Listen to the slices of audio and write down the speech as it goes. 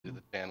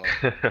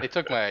They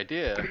took my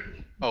idea.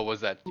 Oh,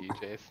 was that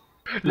DJ's?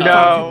 You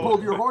No.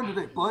 pulled your horn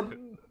today, bud.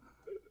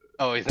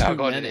 Oh, he's now Too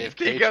going many.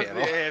 to He AFK goes to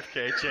channel. the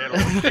AFK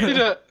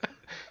channel.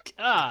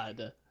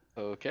 God.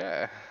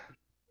 Okay.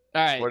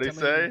 All right. What'd he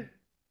tell me- say?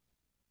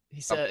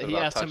 He said Something he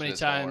about asked how touching many his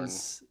horn.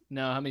 times.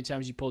 No, how many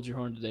times you pulled your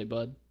horn today,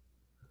 bud?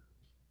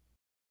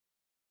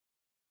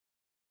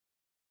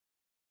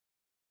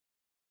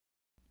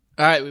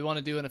 All right, we want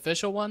to do an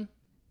official one.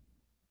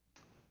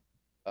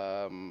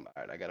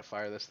 Alright, I gotta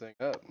fire this thing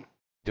up.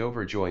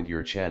 Dover joined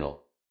your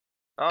channel.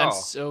 I'm Oh,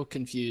 so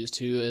confused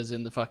who is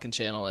in the fucking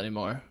channel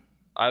anymore.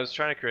 I was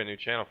trying to create a new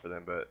channel for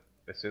them, but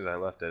as soon as I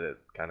left it, it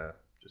kind of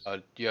just.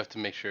 You have to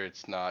make sure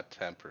it's not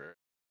temporary.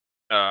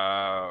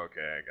 Oh,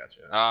 okay, I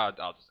gotcha.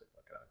 I'll just say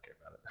fuck it. I don't care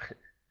about it.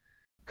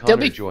 They'll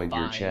Connor be joined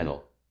your fine.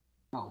 channel.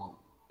 Oh, well.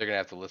 They're gonna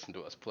have to listen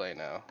to us play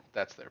now.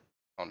 That's their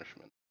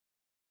punishment.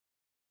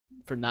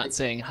 For not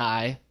saying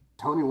hi.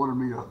 Tony wanted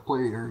me to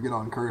play or get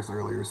on curse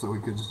earlier, so we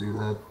could just do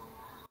that.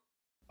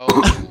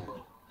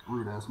 Oh,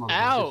 Rude ass motherfucker.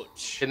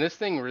 Ouch! can this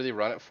thing really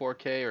run at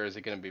 4K, or is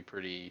it gonna be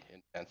pretty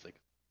intense? Like,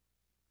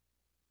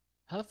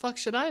 How the fuck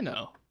should I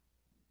know?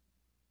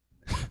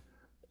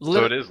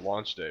 So it is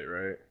launch day,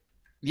 right?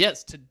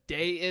 Yes,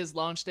 today is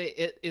launch day.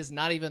 It is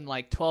not even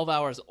like 12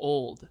 hours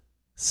old.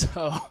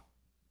 So,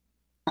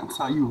 That's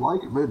how you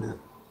like it, isn't it?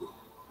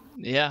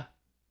 yeah.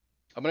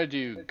 I'm gonna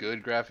do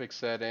good graphics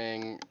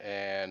setting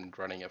and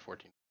running at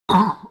 14.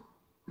 All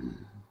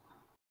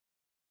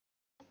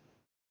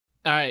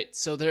right,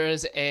 so there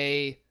is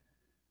a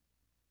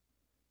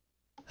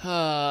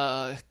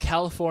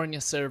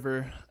California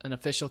server, an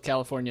official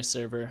California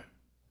server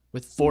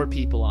with 4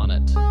 people on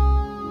it.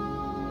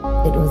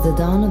 It was the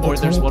dawn of the Or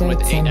there's one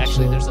with 8. 23rd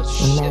Actually, there's a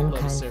century when shitload of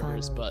mankind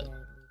servers, finally- but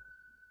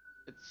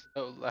It's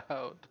so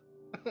loud.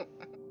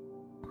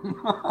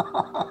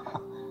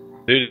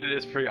 Dude, it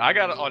is pretty. I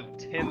got it on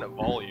 10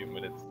 volume,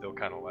 and it's still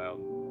kind of loud.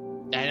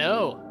 I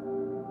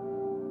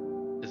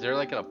know. Is there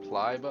like an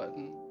apply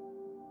button?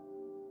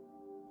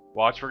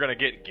 Watch, we're gonna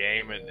get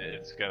game, and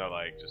it's gonna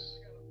like just.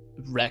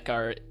 Wreck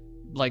our,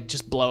 like,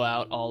 just blow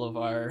out all of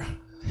our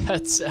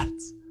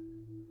headsets.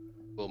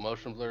 Well,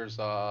 motion blur's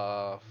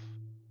off.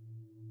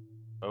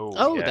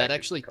 Oh, yeah, that it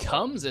actually could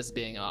come comes as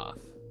being off.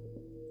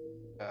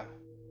 Yeah. up.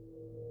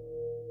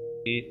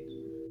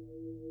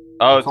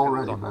 Oh, It's it's 'cause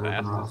already on better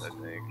than fastest, Rust.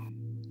 I think.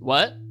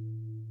 What?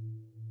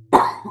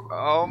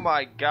 Oh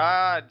my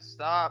god,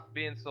 stop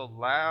being so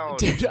loud.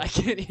 Dude, I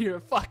can't hear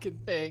a fucking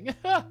thing.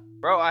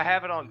 Bro, I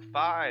have it on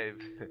 5.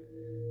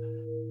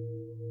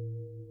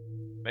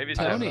 Maybe it's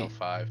I have Tony. it on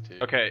 5 too.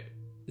 Okay.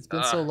 It's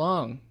been so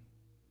long.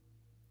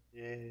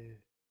 Yeah.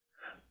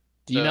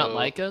 Do you not So-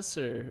 like us,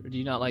 or do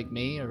you not like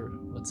me, or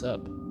what's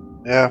up?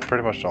 Yeah,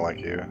 pretty much don't like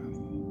you.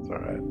 It's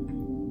alright.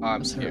 I'm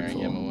That's scaring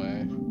him hurtful.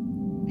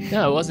 away.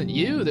 No, it wasn't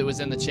you that was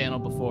in the channel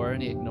before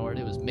and he ignored.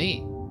 It was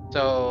me.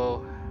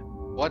 So,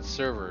 what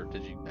server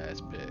did you guys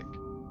pick?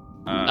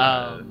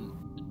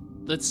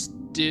 Let's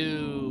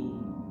do.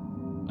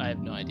 I have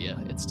no idea.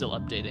 It's still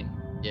updating.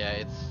 Yeah,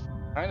 it's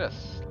kind of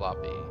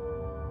sloppy.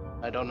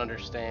 I don't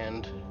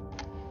understand.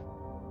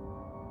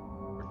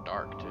 Or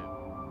dark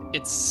too.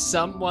 It's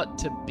somewhat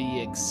to be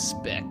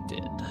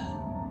expected.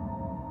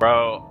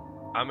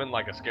 Bro, I'm in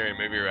like a scary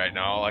movie right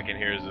now. All I can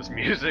hear is this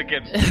music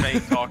and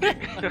Nate talking.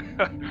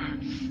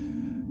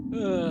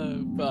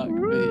 Fuck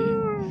me.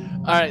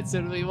 All right,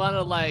 so do we want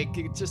to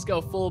like just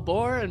go full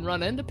bore and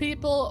run into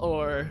people,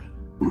 or?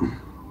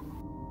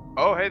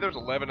 Oh, hey, there's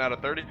 11 out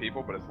of 30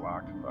 people, but it's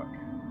locked. Fuck.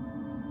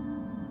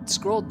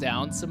 Scroll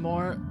down some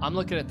more. I'm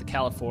looking at the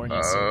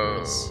California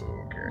servers.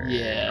 Okay.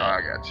 Yeah. Oh,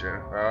 I got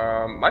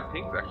you. My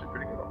ping's actually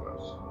pretty good on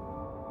this.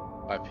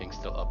 My ping's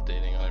still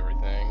updating on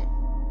everything.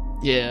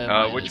 Yeah.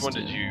 mine Which is one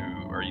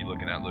too. are you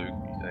looking at, Luke?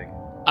 You think?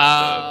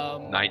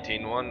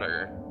 19 one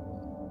or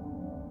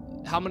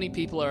How many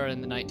people are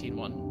in the 19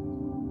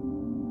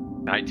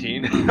 one?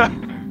 19?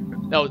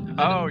 No.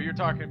 Oh, you're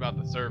talking about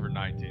the server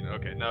 19.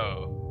 Okay,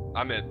 no,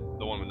 I meant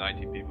the one with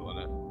 19 people in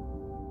it.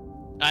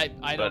 I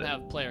don't but-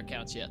 have player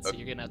counts yet, so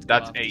you're gonna have to.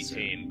 That's go off the server.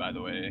 18, by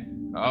the way.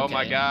 Oh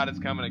my Okay. God, it's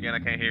coming again. I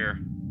can't hear.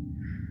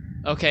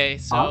 Okay,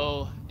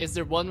 so is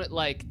there one with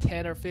like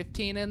 10 or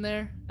 15 in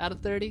there out of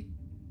 30?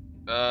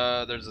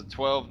 There's a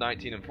 12,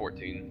 19, and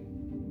 14.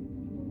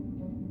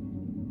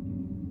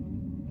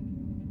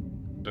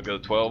 Wanna go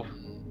to 12?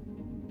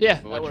 Yeah,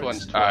 that Which works.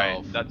 one's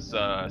Alright, 12? that's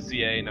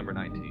CA number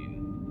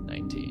 19.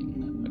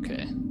 19.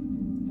 Okay.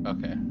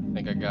 Okay, I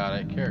think I got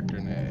it. Character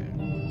name.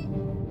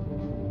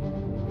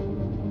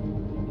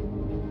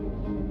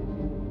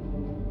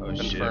 Oh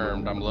shit.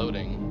 Confirmed. I'm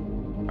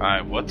loading.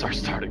 Alright, what's our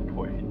starting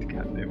point?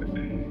 God damn it.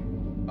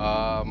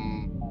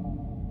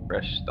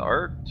 Fresh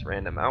start,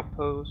 random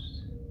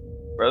outpost.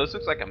 Bro, this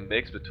looks like a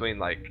mix between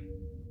like,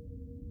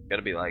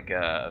 gotta be like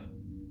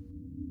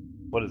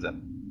what is that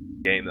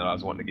game that I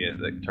was wanting to get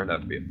that turned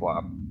out to be a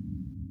flop?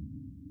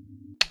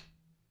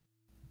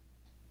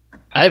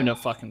 I have no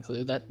fucking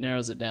clue. That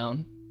narrows it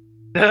down.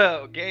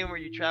 A game where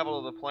you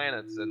travel to the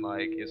planets and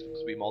like it's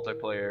supposed to be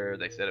multiplayer.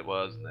 They said it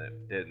was, and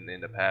it didn't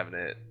end up having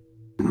it.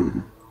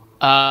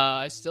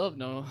 I still have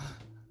no.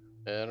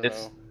 I don't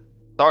It's know.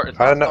 It's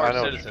not I know Star what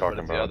you're Citizen, but talking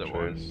it's the about, other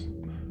one. Chase.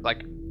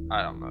 Like,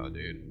 I don't know,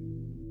 dude.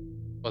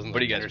 Wasn't What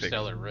do like you guys pick?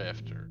 Interstellar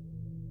Rift or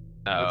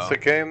No. It's a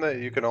game that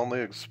you can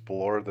only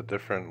explore the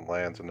different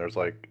lands, and there's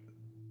like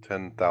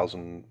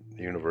 10,000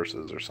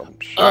 universes or some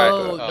shit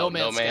Oh, like that. No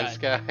Man's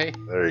Sky.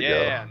 There you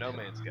Yeah, go. No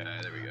Man's Sky.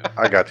 There we go.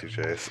 I got you,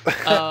 Chase.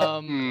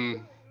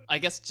 I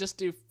guess just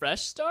do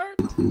fresh start.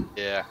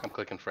 Yeah, I'm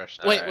clicking fresh.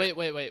 Alright.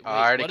 Wait.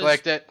 I already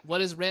clicked it.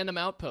 What is random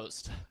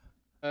outpost?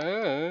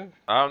 I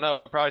don't know.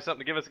 Probably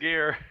something to give us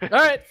gear. All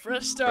right,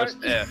 fresh start.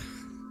 Press F.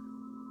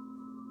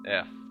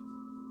 F.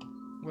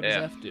 What does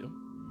F. F do?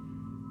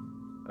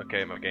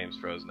 Okay, my game's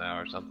froze now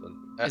or something.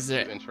 Is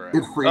there- It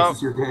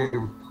freezes your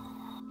game.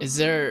 Is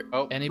there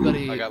Oh,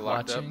 anybody I got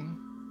locked up.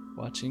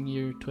 watching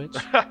your Twitch?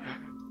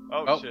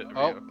 Oh shit.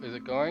 There we go. Is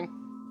it going?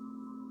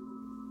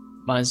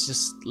 Mine's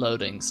just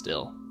loading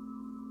still.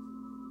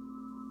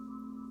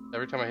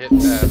 Every time I hit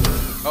F.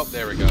 Oh,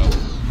 there we go.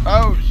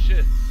 Oh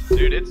shit.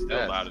 Dude, it's still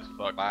That's loud as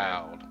fuck.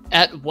 loud.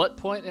 At what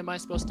point am I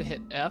supposed to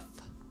hit F?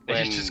 Man.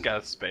 When- You just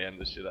gotta spam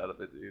the shit out of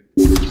it, dude.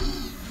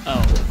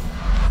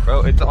 Oh,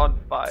 Bro, it's on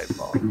 5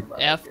 volume.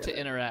 F to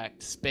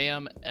interact.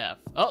 Spam F.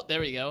 Oh, there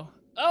we go.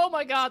 Oh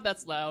my god,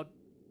 that's loud.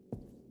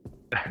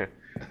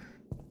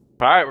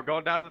 Alright, we're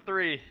going down to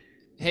 3.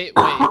 Hey,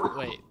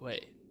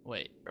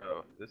 wait.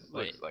 Bro, this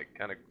Wait. looks like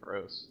kind of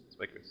gross. It's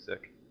making me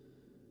sick.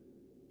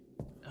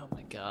 Oh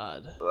my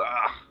god.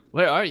 Ugh.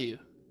 Where are you?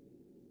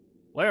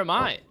 Where am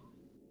I?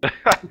 I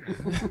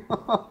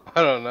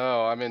don't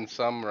know. I'm in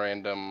some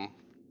random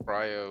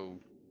cryo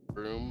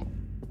room.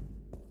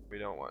 We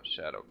don't want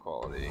shadow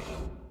quality.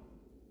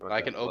 We want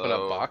I can that open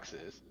low. up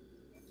boxes.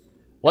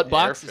 What Air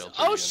box? filter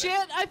Oh unit.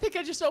 shit! I think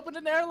I just opened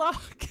an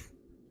airlock.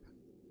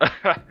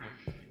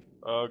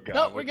 Oh god.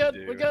 No, we're what'd good.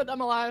 you do? We're good.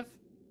 I'm alive.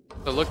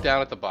 So look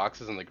down at the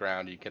boxes on the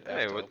ground. You can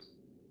Hey, F to what's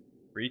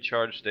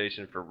recharge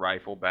station for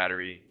rifle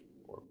battery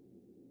or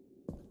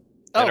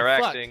Oh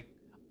interacting? fuck!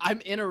 I'm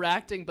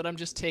interacting, but I'm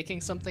just taking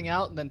something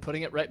out and then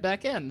putting it right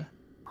back in.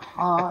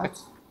 Hot.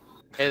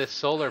 Hey, the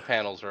solar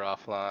panels are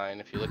offline.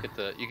 If you look at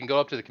the, you can go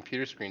up to the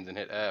computer screens and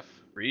hit F.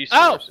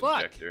 Resource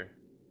fuck. injector.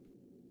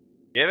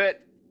 Give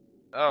it.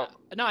 Oh,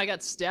 No, I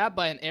got stabbed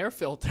by an air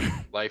filter.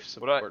 Life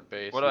What do I- support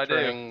base. what do I do?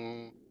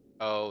 Returning-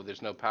 Oh,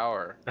 there's no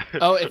power.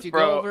 Oh, if you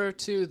Bro. go over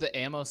to the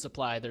ammo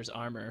supply, there's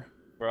armor.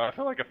 bro, I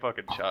feel like a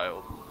fucking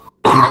child.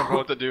 I don't know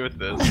what to do with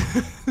this.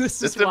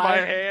 This It's is in my why.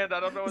 hand.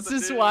 I don't know what This to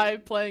is do. why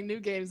playing new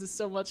games is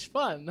so much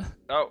fun.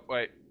 Oh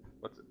wait,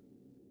 what's it?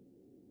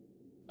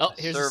 Oh,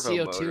 here's a Servo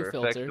CO2 motor. Effect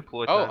filter.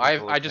 deploy Oh, time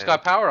to I just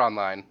got power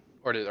online,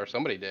 or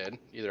somebody did.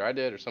 Either I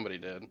did or somebody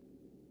did.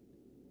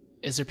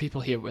 Is there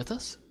people here with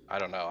us? I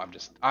don't know.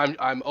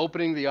 I'm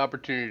opening the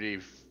opportunity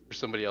for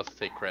somebody else to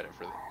take credit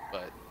for this,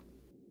 but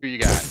who you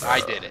got?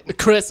 I did it.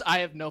 Chris, I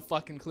have no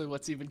fucking clue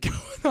what's even going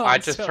on. I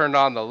just so turned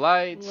on the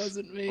lights. It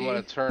wasn't me. I'm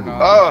gonna turn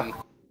on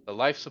the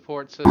life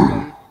support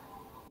system.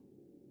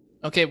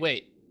 Okay,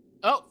 wait.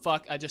 Oh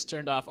fuck! I just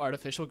turned off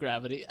artificial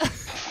gravity.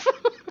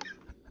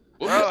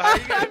 Bro, how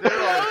you gonna I'm do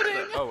all this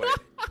floating. stuff? Oh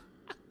wait.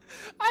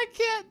 I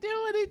can't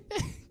do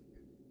anything.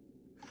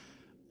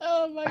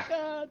 Oh my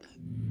god.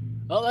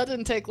 Well, that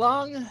didn't take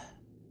long.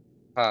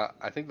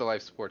 I think the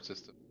life support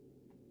system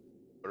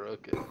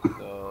broken.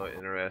 So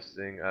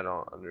interesting. I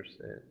don't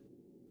understand.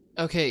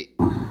 Okay,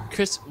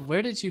 Chris,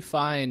 where did you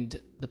find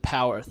the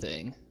power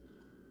thing?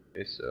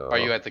 Okay, so Are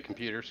you at the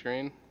computer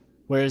screen?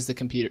 Where is the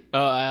computer?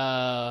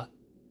 Oh,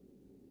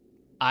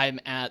 I'm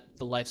at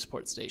the life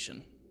support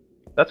station.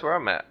 That's where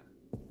I'm at.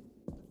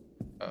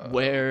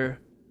 Where?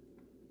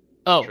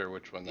 Not Oh, sure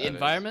which one that is.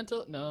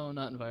 environmental? No,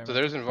 not environmental. So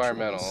there's controls.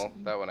 environmental.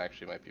 That one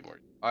actually might be more.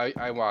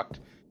 I walked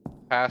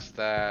past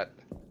that.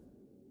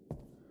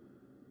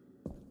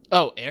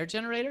 Oh, air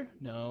generator?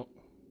 No.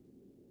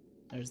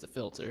 There's the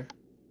filter.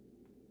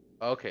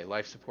 Okay,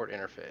 life support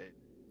interface.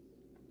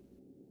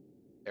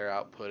 Air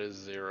output is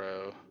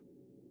 0.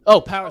 Oh,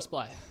 power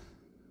supply.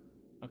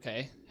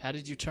 Okay, how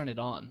did you turn it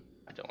on?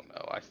 I don't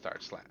know. I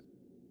start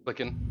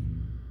clicking.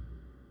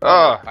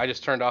 Oh, I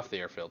just turned off the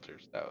air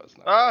filters. That was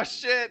not. oh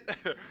shit!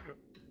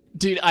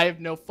 Dude, I have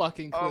no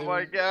fucking clue. Oh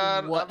my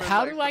God, What? I'm in, How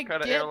like, do some I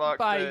kinda get airlock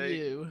by thing.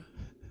 you?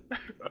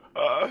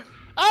 Oh,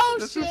 Oh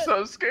this shit! is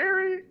so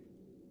scary.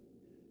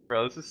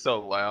 Bro, this is so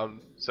loud.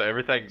 So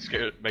everything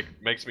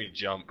makes me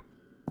jump.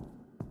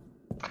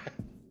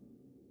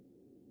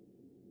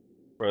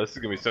 Bro, this is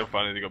gonna be so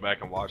funny to go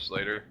back and watch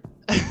later.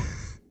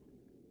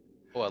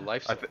 Oh, a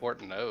life I thi-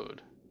 support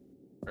node.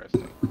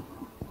 Interesting.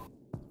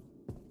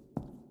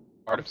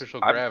 Artificial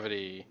I'm-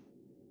 gravity.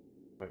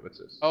 Wait, what's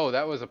this? Oh,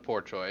 that was a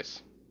poor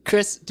choice.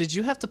 Chris, did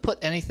you have to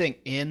put anything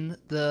in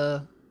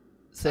the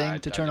thing I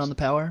to turn on just- the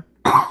power?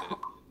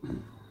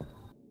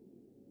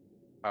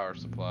 Power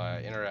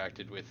supply.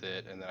 Interacted with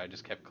it, and then I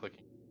just kept clicking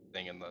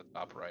thing in the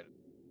top right.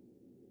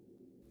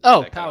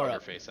 Oh, That kind power of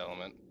up. interface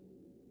element.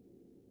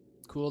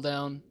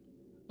 Cooldown.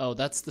 Oh,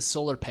 that's the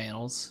solar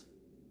panels.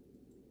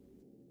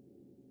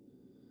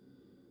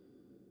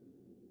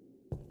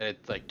 And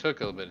it like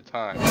took a little bit of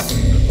time.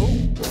 Oh,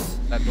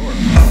 that door.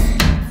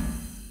 Opened.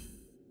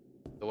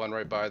 The one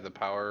right by the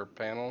power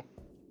panel.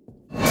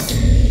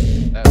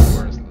 That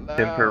door is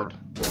crowd.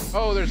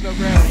 Oh, there's no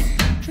gravity.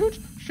 Shoot!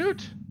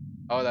 Shoot!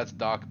 Oh, that's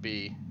Dock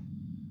B.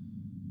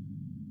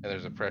 And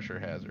there's a pressure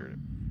hazard.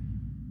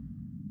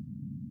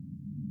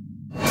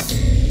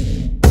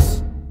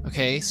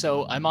 Okay,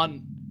 so I'm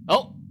on.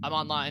 Oh, I'm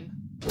online.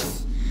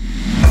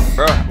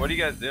 Bro, what are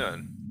you guys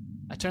doing?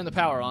 I turned the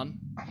power on.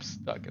 I'm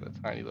stuck in a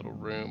tiny little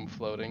room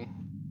floating.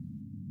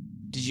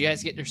 Did you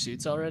guys get your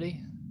suits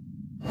already?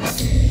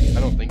 I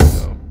don't think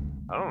so.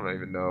 I don't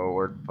even know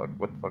what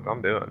the fuck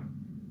I'm doing.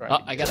 Right. Oh,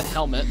 I got a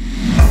helmet.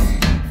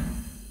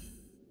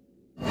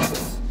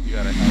 You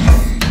got a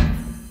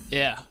helmet.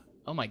 Yeah.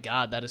 Oh my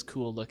god, that is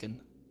cool looking.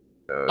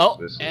 Oh,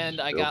 and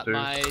I got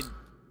my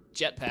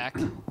jetpack.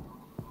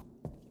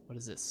 What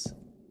is this?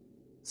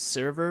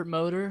 Servo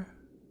motor?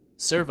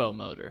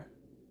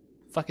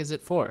 Fuck is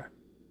it for?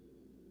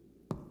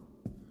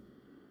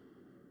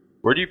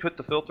 Where do you put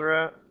the filter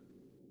at?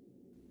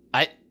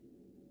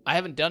 I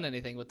haven't done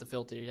anything with the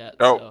filter yet.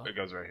 Oh, so. it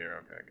goes right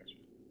here. Okay, I got you.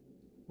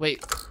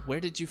 Wait,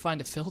 where did you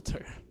find a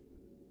filter?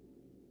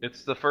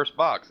 It's the first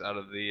box out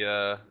of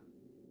the.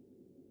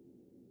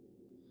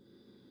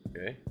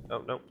 Okay.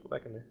 Oh no, go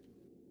back in there.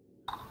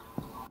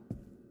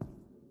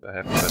 Do I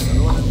have to put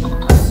another one in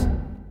there?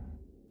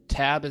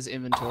 Tab is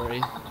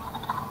inventory.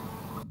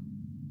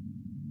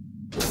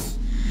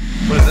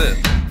 What is this?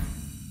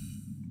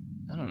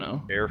 I don't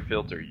know. Air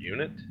filter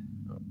unit?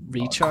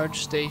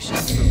 Recharge station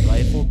for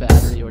rifle,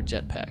 battery, or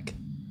jetpack.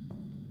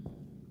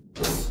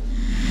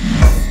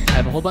 I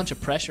have a whole bunch of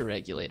pressure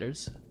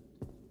regulators.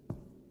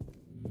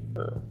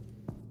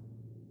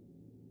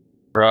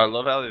 Bro, I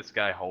love how this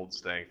guy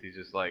holds things. He's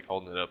just like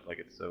holding it up like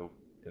it's so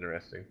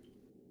interesting.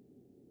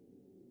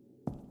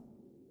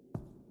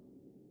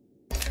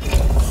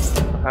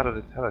 How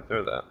did I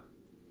throw that?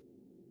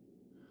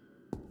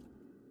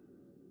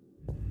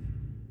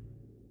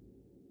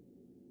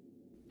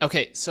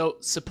 Okay, so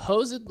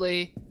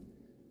supposedly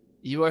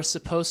you are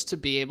supposed to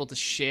be able to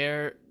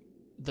share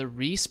the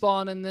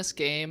respawn in this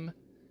game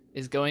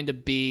is going to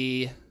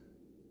be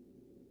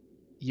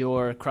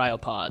your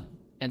cryopod.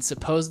 And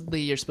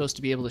supposedly you're supposed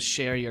to be able to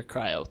share your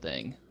cryo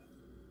thing.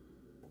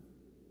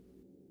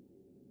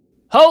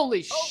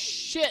 Holy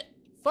shit!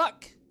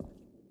 Fuck!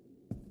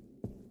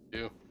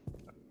 You.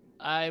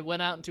 I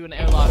went out into an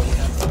airlock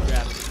without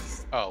gravity.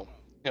 Oh,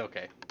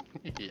 okay.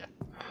 Yeah.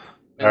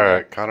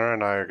 Alright, Connor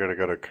and I are gonna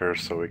go to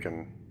Curse so we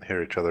can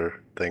hear each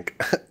other think.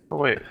 Oh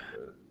wait.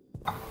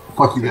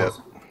 Fuck you guys.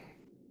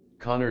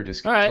 Connor,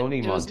 All right, Tony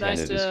it was Montana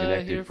nice to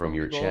disconnected hear from from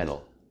your you both.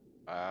 channel.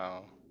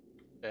 Wow.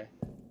 Okay.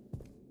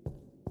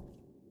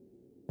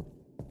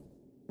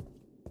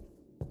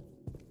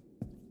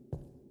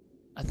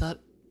 I thought...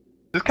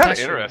 It's kind of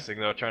Pressure. interesting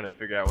though, trying to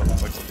figure out what the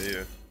fuck to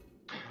do.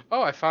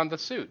 Oh, I found the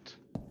suit.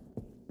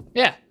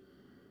 Yeah.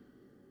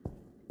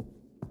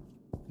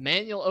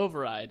 Manual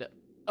override.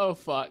 Oh,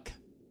 fuck.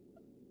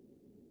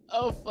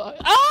 Oh, fuck.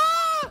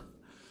 Ah!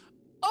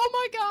 Oh,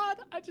 my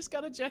God. I just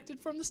got ejected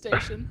from the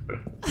station.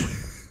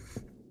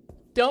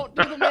 Don't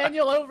do the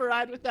manual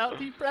override without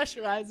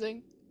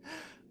depressurizing.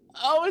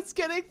 Oh, it's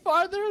getting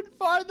farther and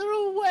farther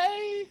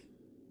away.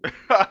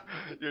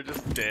 You're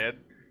just dead.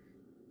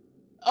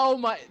 Oh,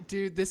 my...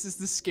 Dude, this is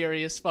the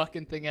scariest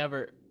fucking thing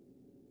ever.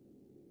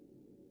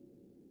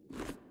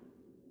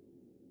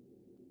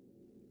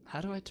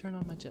 How do I turn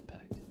on my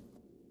jetpack?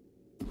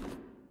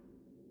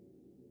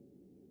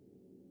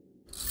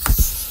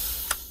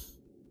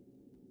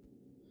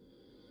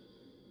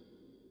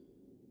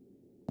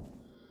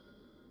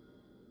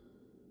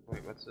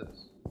 Wait, what's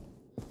this?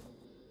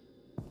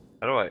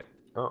 How do I...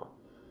 Oh.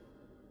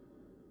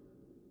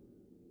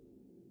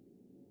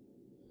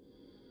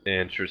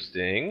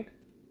 Interesting.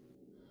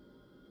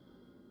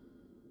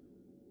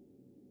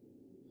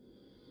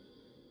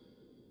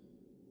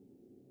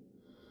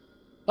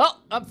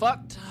 Well, I'm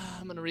fucked.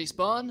 I'm gonna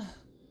respawn.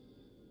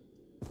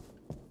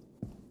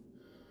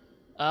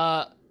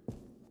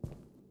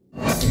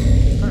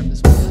 Confirm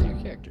this will kill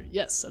your character.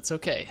 Yes, that's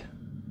okay.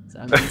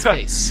 I'm in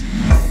space.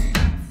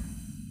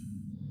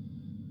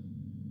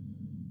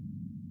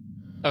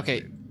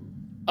 Okay.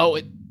 Oh,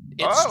 it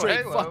Oh,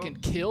 straight hello. fucking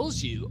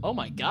kills you. Oh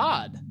my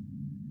god.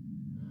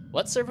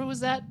 What server was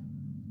that?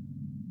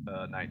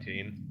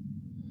 19.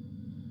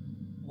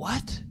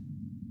 What?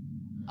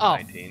 Oh,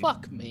 19.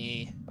 fuck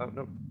me. Oh,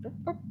 no. Nope,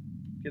 nope.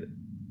 Get it.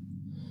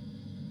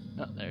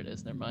 Oh, there it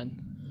is. Never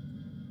mind.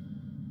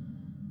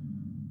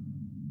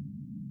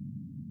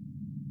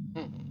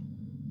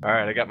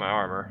 Alright, I got my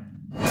armor.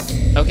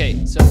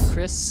 Okay, so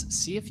Chris,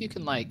 see if you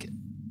can, like,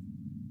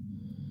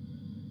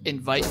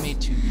 invite me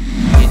to...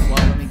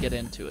 Well, let me get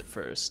into it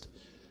first.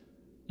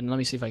 And let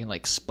me see if I can,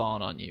 like,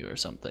 spawn on you or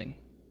something.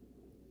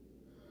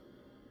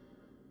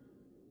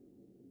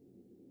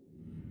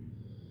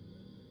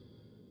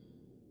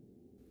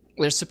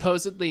 There's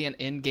supposedly an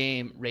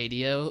in-game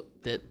radio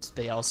that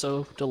they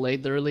also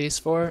delayed the release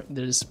for.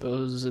 There's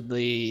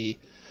supposedly...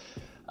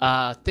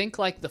 think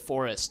like the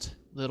Forest.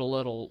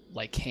 Little,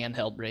 like,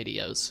 handheld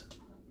radios.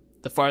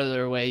 The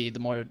farther away, the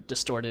more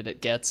distorted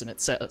it gets, and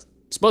it's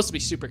supposed to be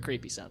super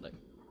creepy sounding.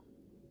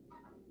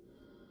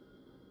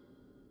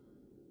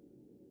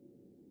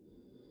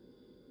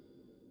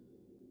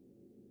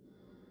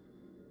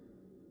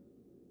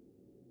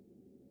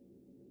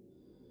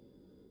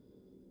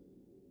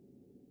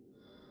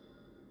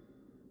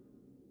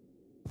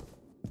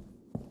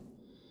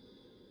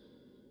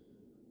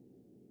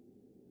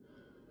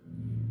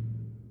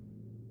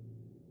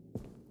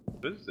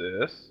 What is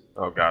this?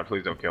 Oh god,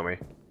 please don't kill me.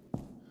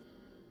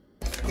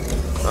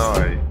 Oh,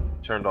 I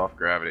turned off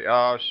gravity.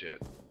 Oh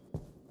shit.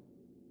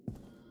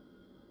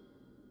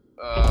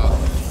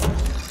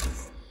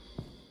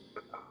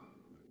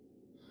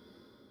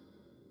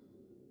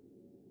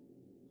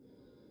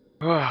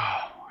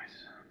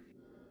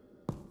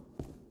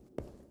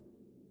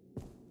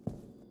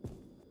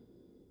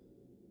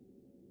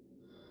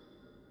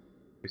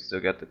 We still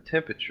got the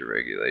temperature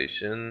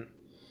regulation,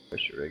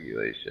 pressure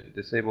regulation.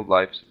 Disabled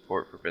life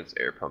support prevents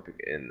air pumping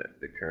in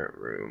the current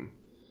room.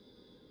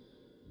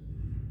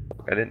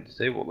 I didn't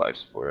disable life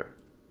support.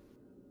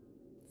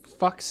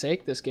 Fuck's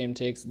sake, this game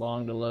takes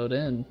long to load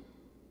in.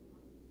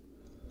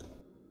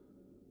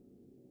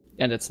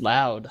 And it's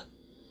loud.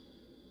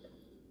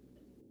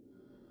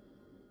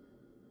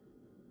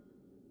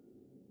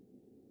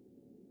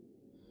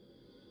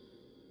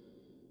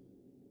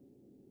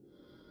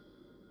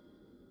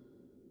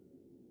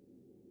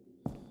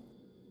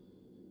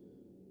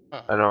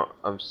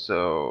 I'm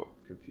so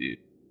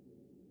confused.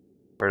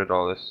 Where did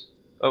all this?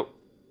 Oh.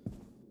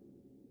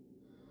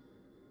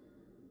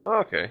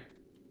 Okay.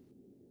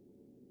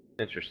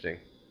 Interesting.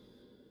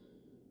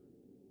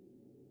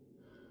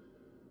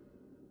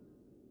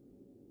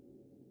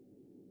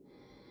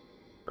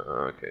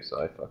 Okay,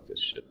 so I fucked this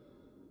shit.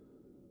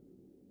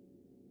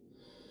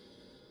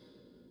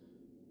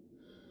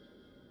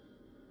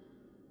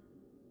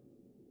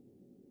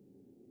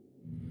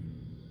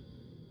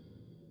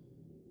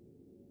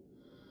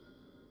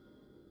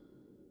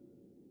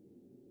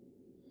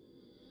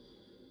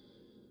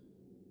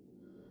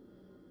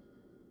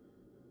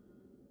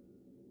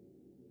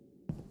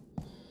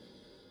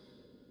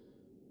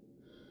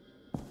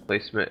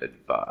 Placement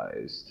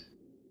advised.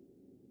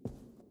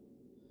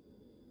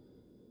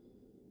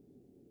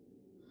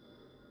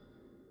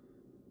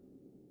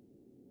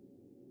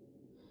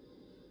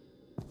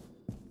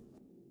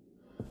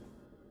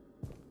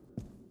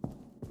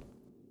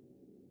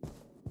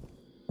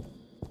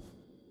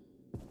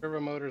 Servo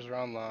motors are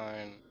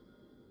online.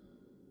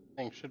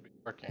 Thing should be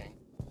working.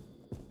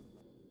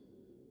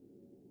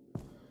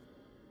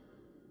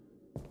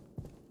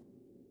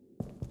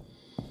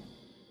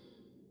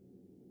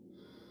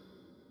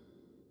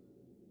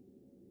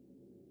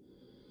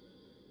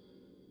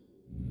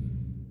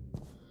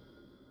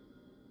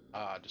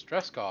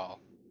 Distress call.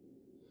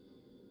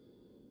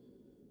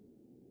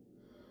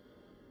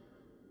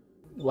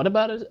 What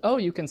about it? Oh,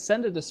 you can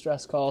send a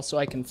distress call so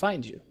I can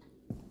find you.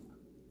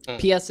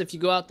 P.S. If you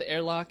go out the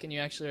airlock and you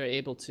actually are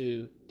able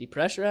to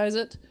depressurize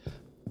it,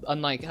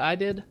 unlike I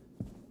did,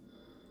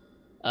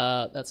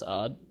 that's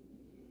odd.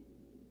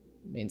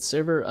 Main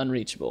server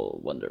unreachable.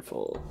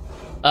 Wonderful.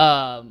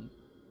 Yeah,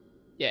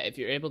 if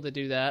you're able to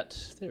do that,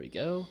 there we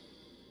go.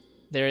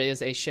 There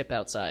is a ship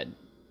outside.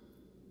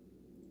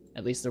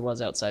 At least there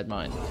was outside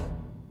mine.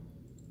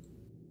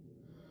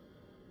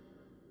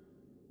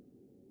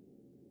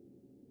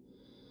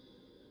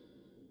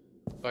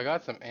 So I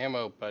got some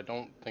ammo, but I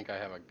don't think I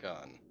have a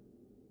gun.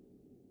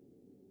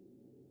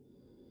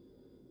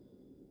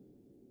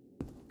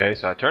 Okay,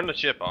 so I turned the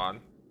ship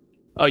on.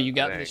 Oh, you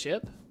got in the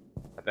ship?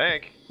 I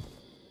think.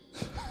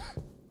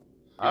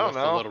 I You don't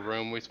know. know. The little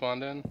room we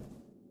spawned in?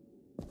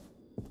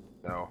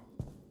 No.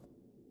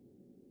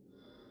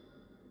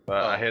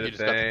 But I hit you a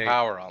just got the thing.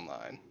 power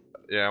online.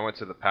 Yeah, I went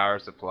to the power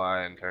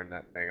supply and turned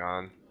that thing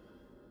on.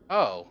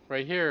 Oh,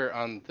 right here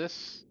on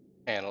this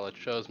panel, it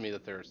shows me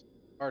that there's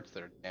parts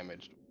that are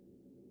damaged.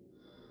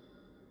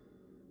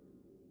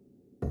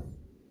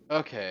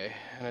 Okay,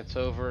 and it's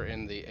over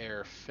in the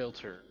air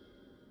filter.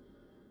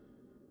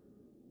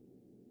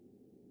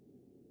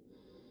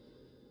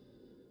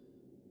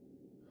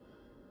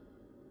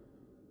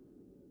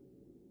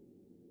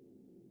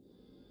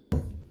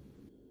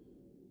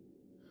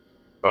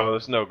 Oh,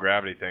 this no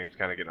gravity thing is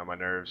kind of getting on my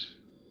nerves.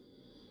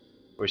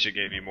 Wish it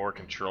gave me more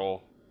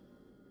control.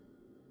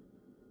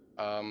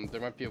 There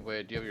might be a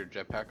way. Do you have your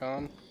jetpack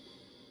on?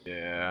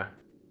 Yeah.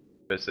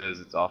 This is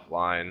it's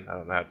offline. I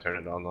don't know how to turn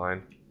it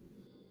online.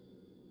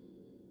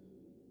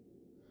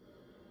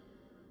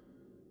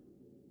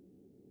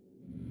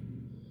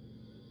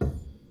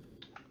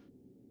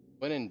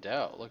 When in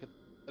doubt, look at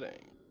the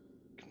setting.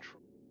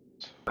 Controls.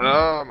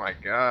 Oh my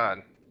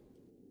god.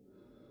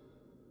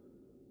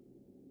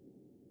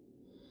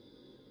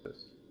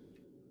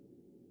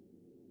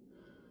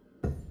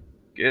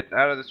 Get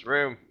out of this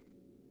room.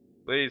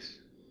 Please.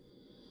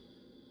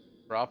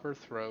 Proper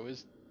throw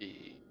is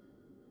D.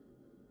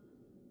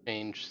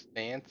 Change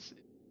stance is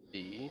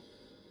D.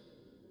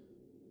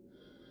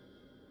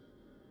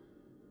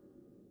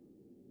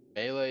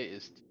 Melee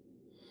is T.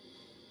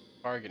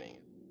 Targeting.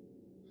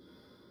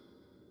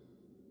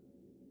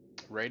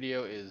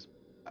 Radio is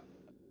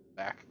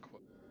back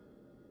quote.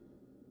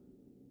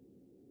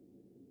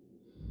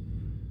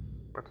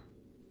 What?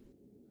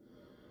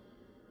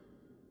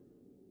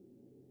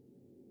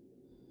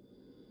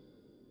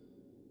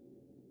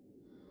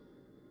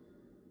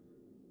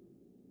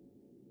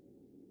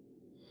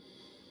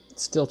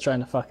 Still trying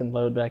to fucking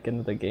load back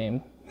into the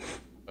game.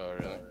 Oh,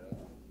 really?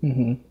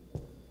 Mm-hmm.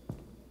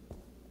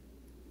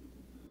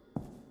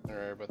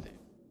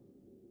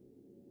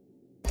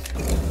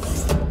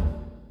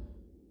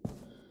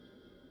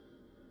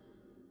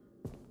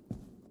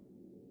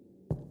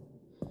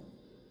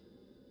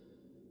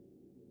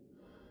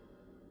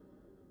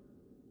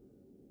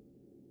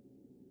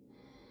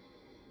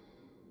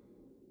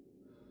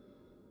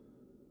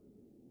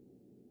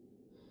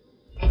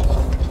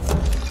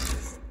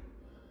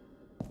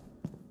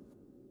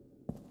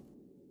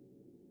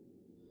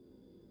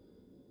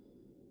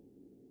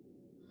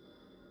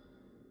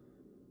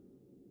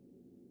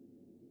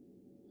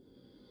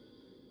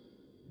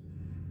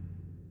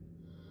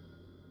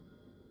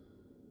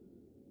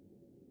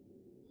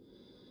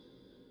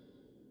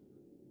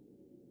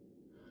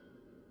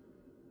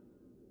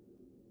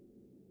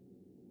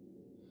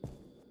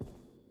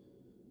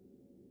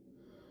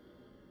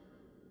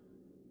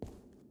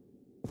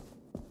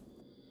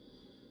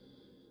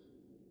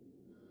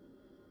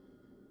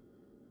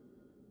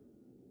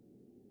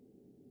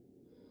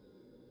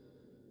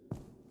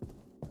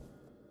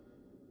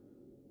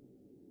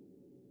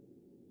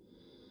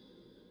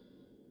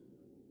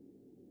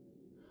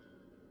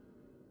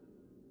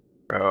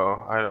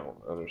 I don't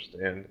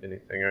understand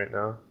anything right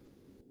now.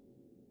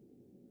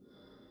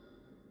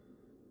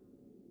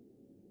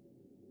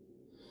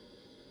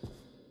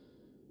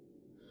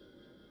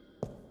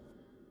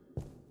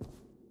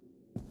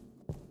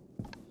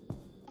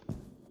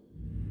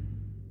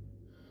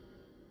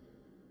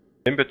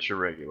 Temperature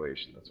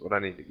regulation, that's what I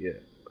need to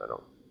get. I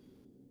don't.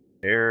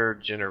 Air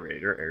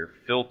generator, air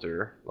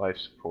filter, life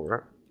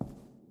support.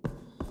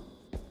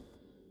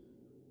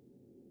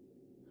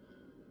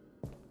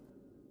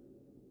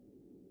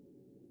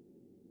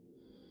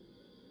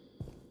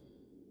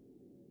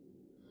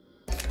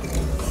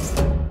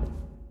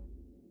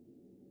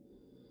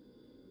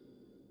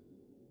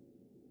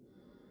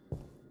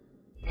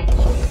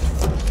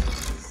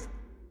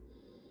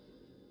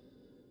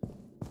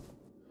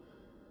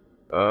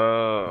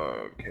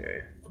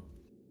 Okay.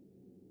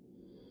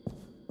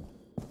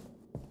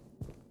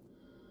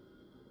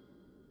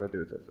 What do I do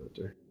with that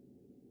filter?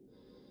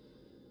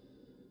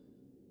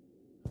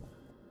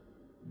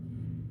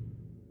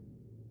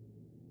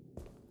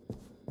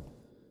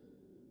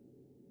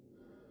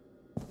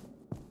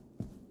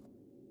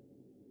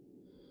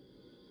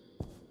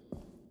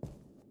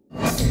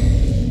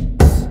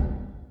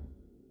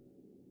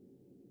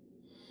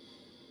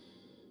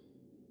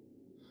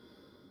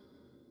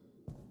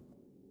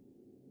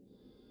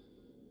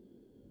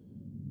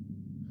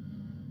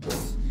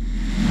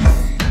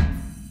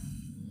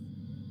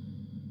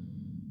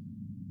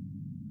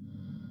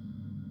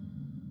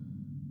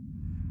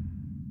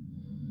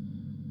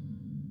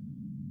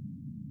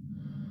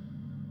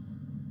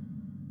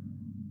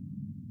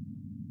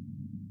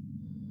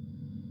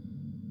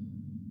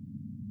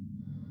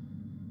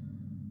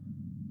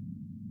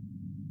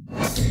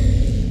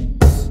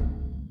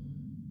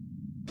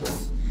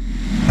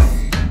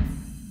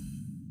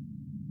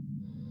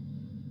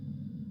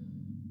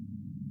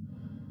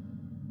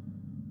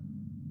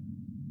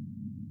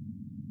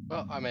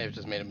 Well, I may have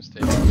just made a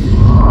mistake.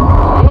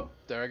 Oh,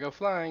 there I go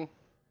flying.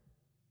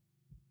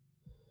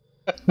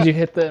 Did you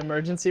hit the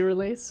emergency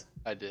release?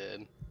 I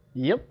did.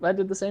 Yep, I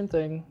did the same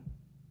thing.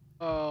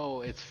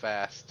 Oh, it's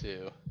fast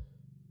too.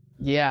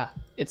 Yeah,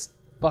 it's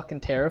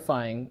fucking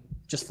terrifying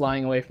just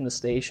flying away from the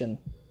station.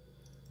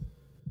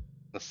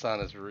 The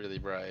sun is really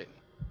bright.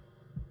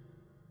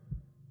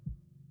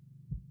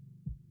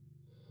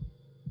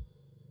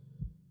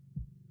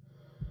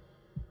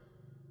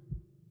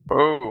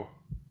 Oh.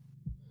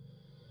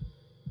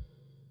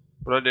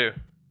 What'd I do?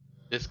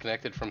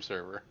 Disconnected from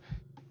server.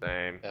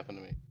 Same. Happened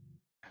to me.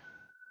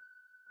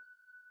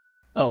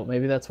 Oh,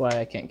 maybe that's why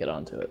I can't get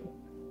onto it.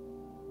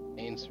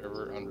 Main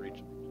server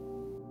unreachable.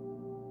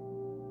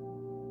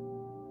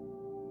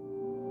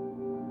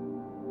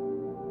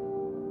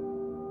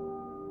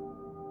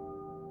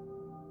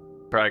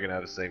 Probably gonna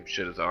have the same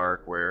shit as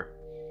Ark, where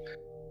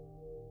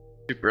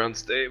super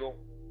unstable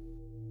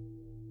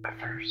at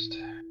first.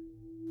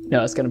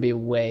 No, it's gonna be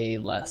way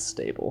less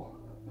stable.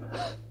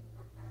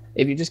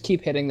 If you just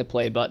keep hitting the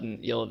play button,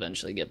 you'll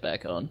eventually get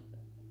back on.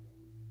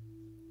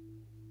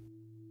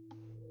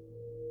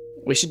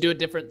 We should do a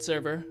different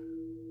server.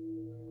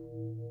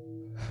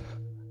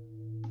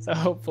 So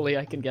hopefully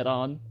I can get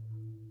on.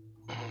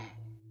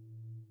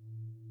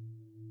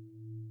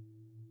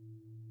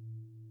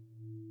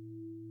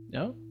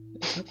 No,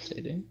 it's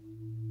updating.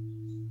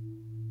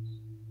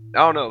 I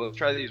don't know. Let's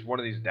try one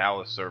of these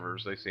Dallas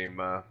servers. They seem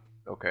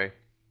okay.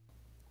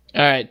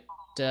 All right.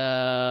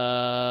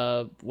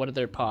 What are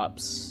their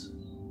pops?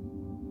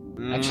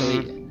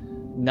 Actually,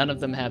 none of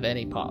them have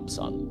any pops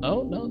on.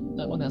 Oh no,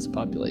 that one has a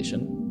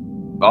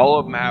population. All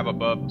of them have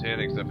above 10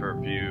 except for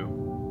a few.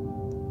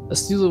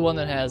 Let's do the one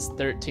that has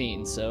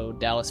 13. So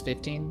Dallas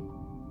 15.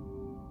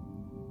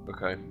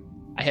 Okay.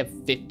 I have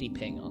 50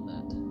 ping on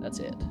that. That's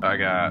it. I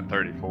got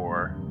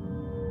 34.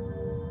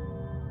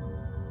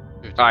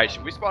 Alright,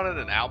 should we spawn in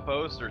an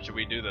outpost or should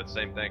we do the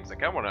same thing? Cause I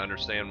kinda wanna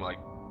understand like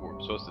what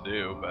we're supposed to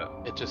do, but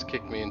It just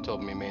kicked me and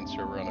told me main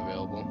server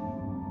unavailable.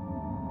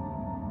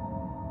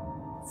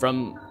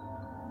 From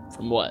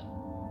what?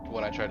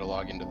 When I tried to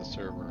log into the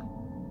server.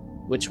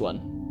 Which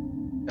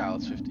one?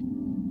 Dallas 50.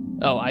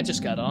 Oh, I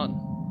just got on.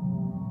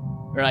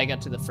 Or I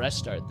got to the fresh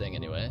start thing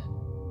anyway.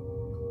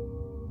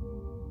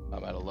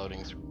 I'm at a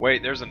loading screen.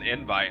 wait, there's an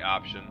invite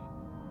option.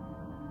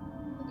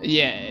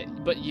 Yeah,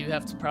 but you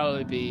have to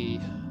probably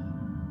be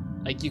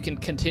like, you can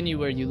continue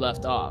where you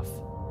left off.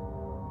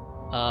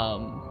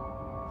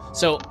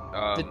 So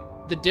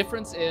the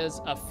difference is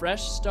a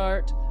fresh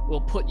start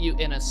will put you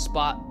in a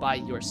spot by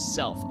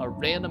yourself. A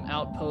random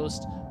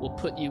outpost will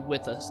put you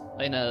with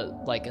in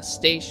a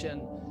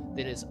station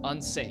that is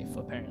unsafe,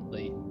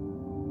 apparently,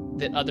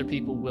 that other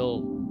people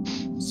will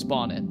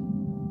spawn in.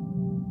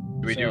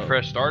 Do we do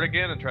fresh start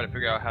again and try to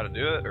figure out how to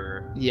do it,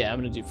 or? Yeah, I'm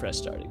gonna do fresh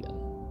start again.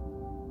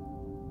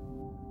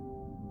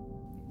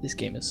 This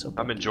game is so.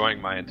 I'm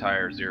enjoying my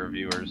entire 0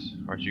 viewers,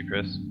 aren't you,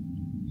 Chris?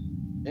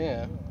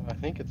 Yeah, I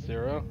think it's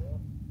 0.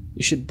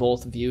 You should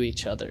both view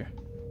each other,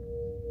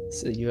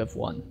 so you have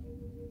 1.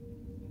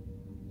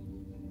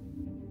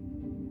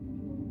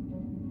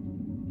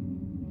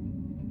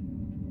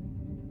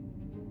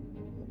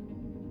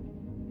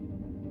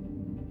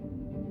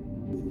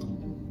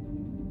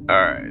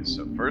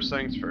 first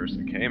things first,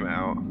 it came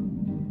out.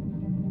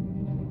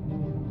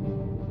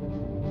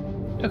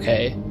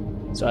 Okay,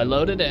 so I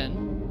loaded in.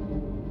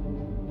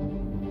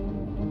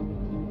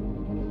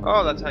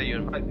 Oh, that's how you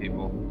invite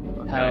people.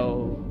 Okay.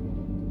 How?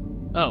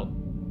 Oh,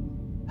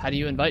 how do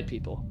you invite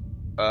people?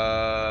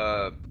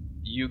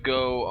 You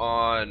go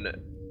on.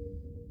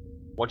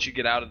 Once you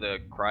get out of the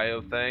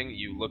cryo thing,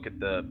 you look at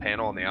the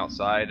panel on the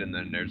outside, and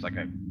then there's like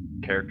a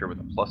character with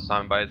a plus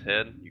sign by his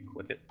head. You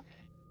click it.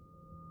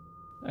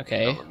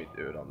 Okay. Oh, let me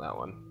do it on that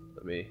one.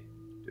 Let me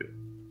do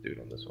it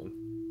on this one.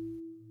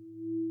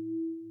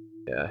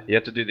 Yeah, you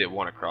have to do the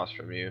one across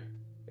from you.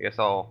 I guess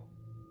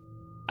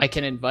I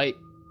can invite.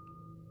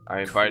 I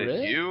invited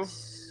Chris? you,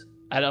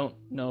 I don't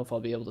know if I'll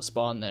be able to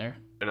spawn there.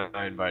 and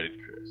I invited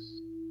Chris.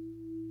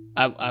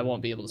 I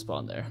won't be able to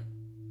spawn there.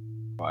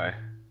 Why?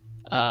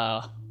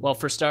 Well,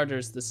 for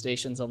starters, the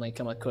stations only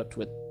come equipped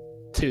with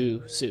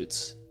 2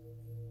 suits.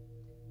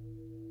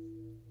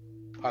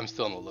 I'm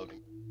still in the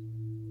loading.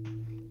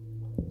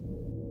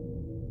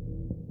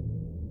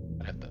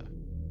 I have to.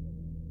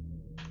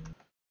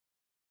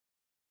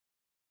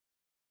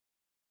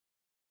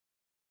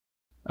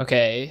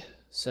 Okay,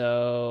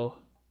 so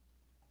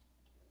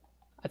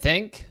I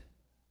think.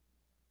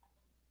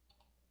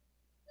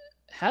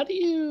 How do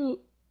you?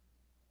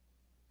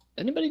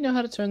 Anybody know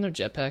how to turn their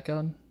jetpack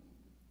on?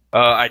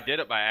 I did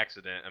it by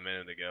accident a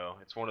minute ago.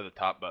 It's one of the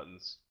top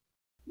buttons.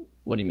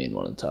 What do you mean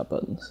one of the top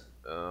buttons?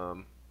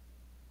 Um,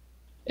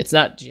 It's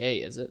not J,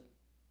 is it?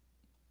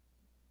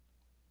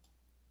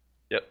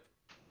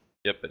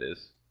 Yep, it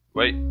is.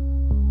 Wait,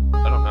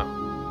 I don't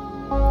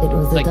know. It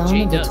was the Like dawn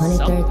Jane of the does 23rd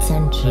something, but I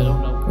century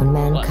don't know when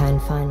what.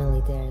 mankind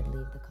finally dared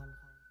leave the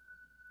confines.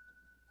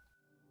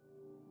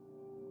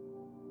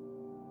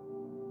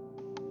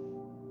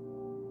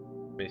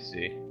 Let me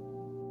see.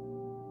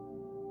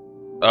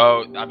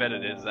 Oh, I bet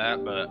it is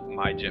that, but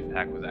my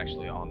jetpack was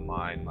actually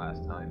online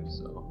last time,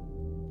 so.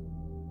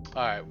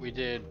 Alright, we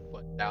did,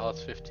 what,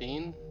 Dallas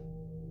 15?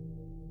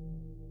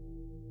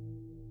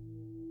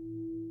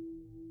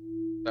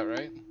 Is that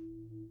right?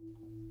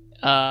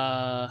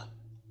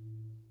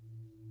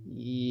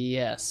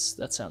 Yes,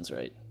 that sounds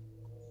right.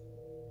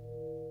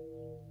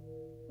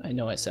 I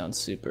know I sound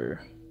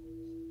super.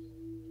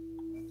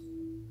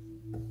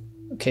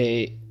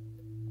 Okay,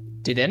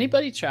 did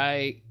anybody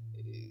try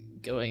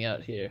going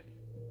out here?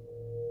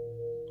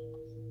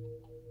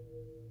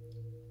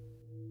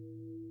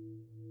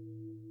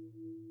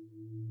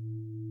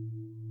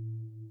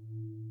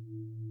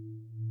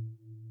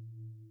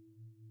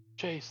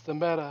 Chase the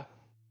meta.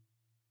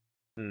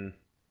 Hmm.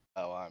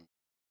 Oh, I'm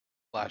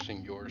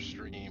flashing your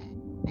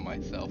stream from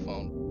my cell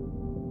phone.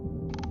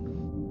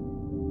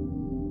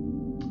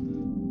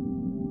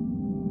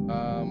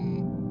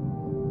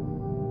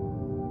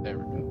 There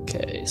we go.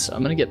 Okay, so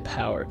I'm gonna get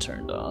power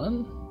turned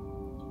on.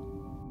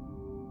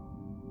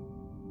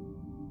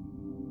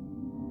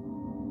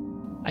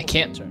 I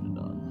can't turn it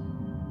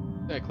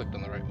on. I clicked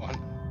on the right one.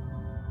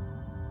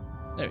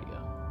 There we go.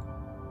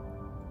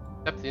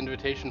 Accept the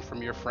invitation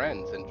from your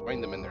friends and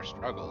join them in their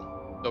struggle.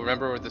 So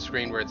remember with the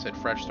screen where it said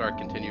fresh start,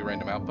 continue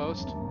random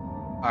outpost?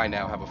 I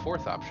now have a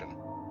 4th option.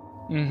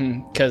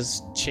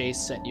 Because Chase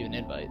sent you an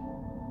invite.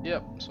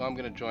 Yep, so I'm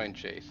gonna join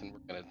Chase and we're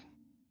gonna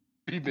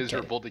be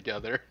miserable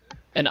together.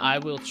 And I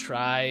will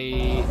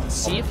try...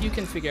 See if you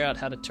can figure out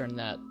how to turn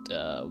that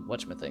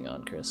whatchamacallit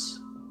on, Chris.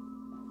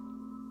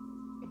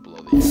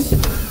 Blow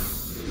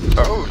the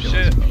Oh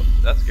shit!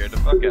 That scared the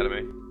fuck out of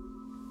me.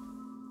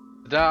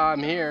 Da,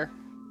 I'm here.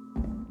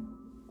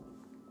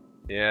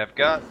 Yeah, I've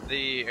got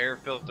the air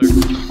filter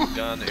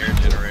done, the air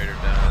generator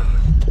done.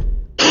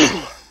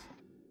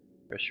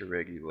 Pressure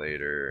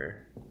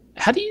regulator.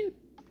 How do you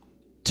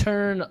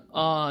turn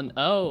on...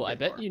 Oh, I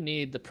bet you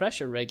need the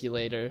pressure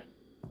regulator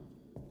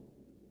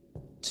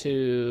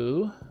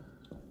to...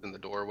 In the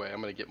doorway, I'm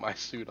gonna get my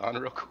suit on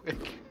real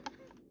quick.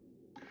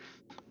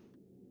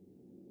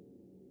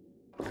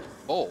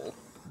 Oh.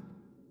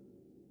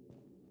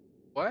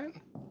 What?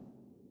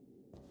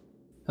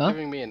 Huh?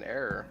 Giving me an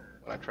error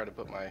when I try to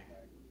put my...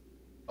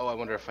 Oh, I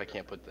wonder if I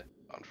can't put that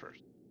on first.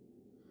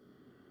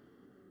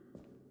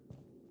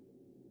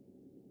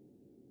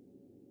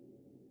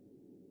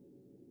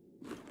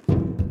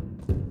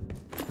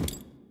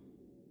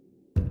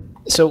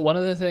 So one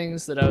of the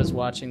things that I was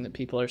watching that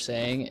people are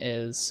saying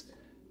is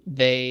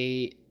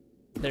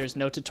there's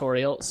no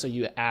tutorial, so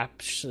you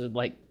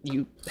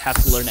you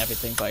have to learn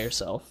everything by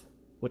yourself,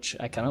 which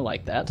I kind of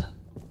like that,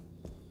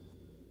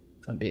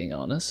 if I'm being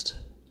honest.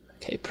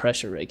 Okay,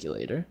 pressure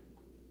regulator.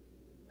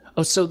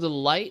 Oh, so the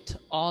light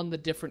on the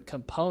different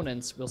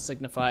components will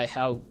signify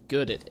how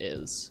good it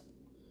is.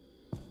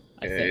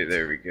 Okay,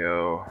 there we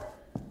go.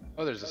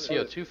 Oh, there's a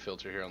CO2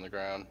 filter here on the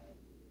ground.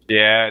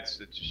 Yeah, it's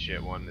a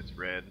shit one. It's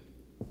red.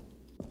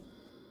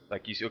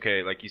 Like you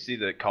see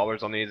the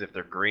collars on these. If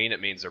they're green, it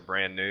means they're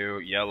brand new.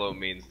 Yellow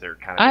means they're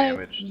kind of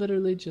damaged. I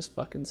literally just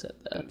fucking said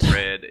that. And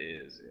red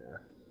is, yeah.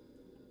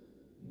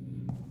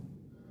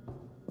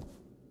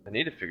 I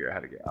need to figure out how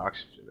to get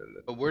oxygen in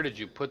this. But where did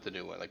you put the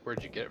new one? Like,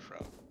 where'd you get it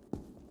from?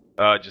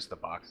 Just the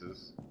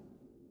boxes.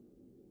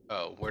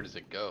 Oh, where does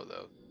it go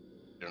though?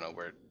 I don't know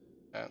where.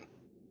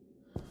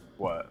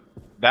 What?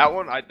 That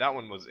one? That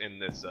one was in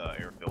this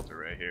air filter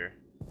right here.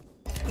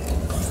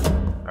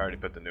 I already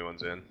put the new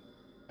ones in.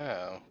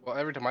 Oh, well,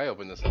 every time I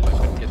open this up, I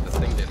couldn't get the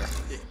thing to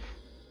interact.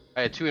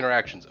 I had 2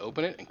 interactions: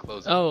 open it and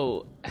close it.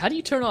 Oh, how do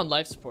you turn on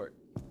life support?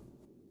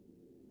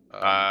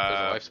 There's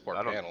a life support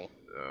I don't panel.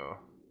 know.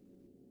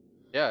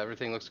 Yeah,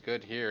 everything looks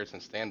good here. It's in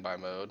standby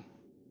mode.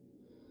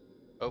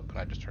 Oh, and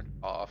I just turned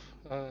it off.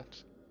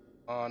 It's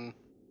on.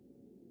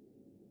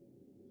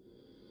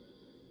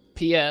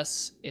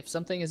 P.S. If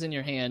something is in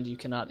your hand, you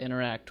cannot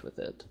interact with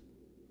it.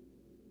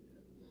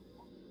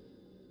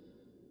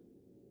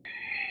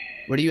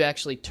 Where do you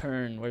actually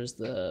turn? Where's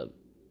the...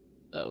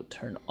 Oh,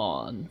 turn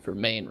on for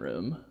main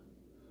room.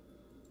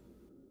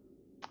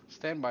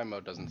 Standby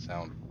mode doesn't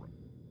sound right.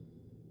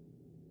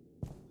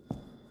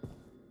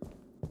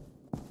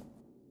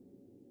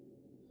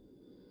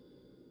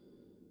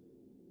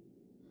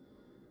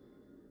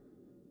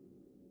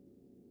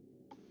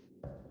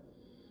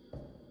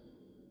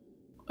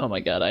 Oh my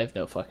god, I have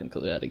no fucking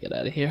clue how to get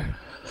out of here.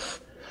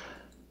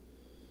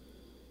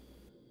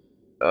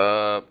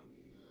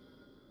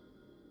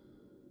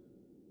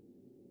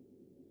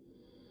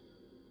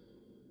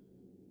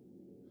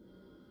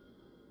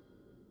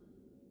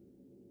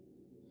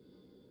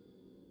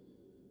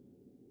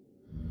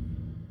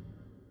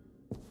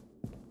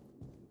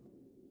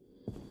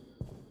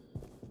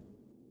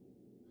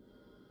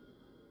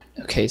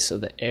 Okay, so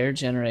the air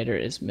generator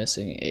is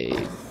missing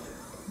a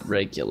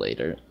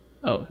regulator.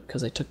 Oh,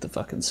 because I took the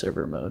fucking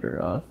server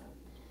motor off.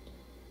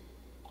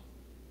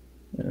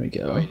 There we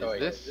go. Wait,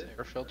 is this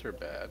air filter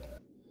bad?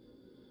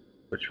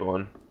 Which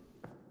one?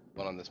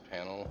 One on this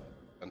panel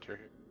center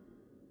here.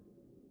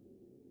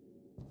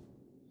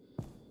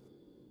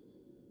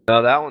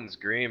 No, that one's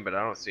green, but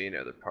I don't see any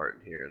other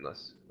part here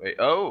unless... Wait,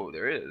 oh,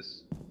 there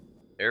is.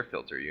 Air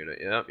filter unit,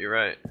 yep, you're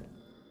right.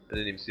 I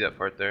didn't even see that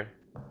part there.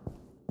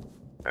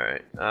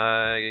 Alright,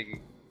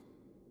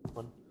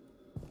 one.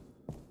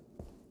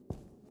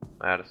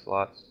 Out of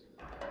slots.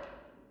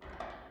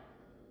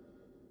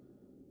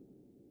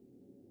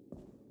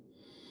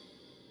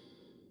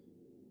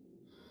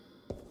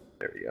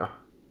 There we go.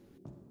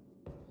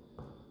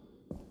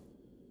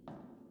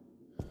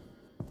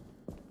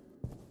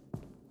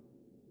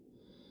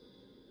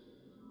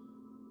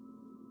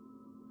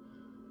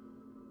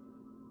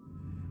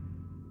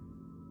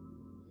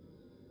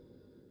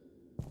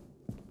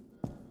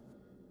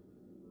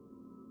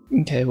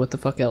 Okay, what the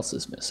fuck else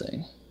is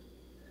missing?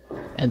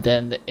 And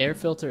then the air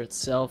filter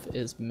itself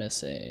is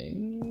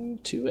missing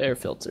 2 air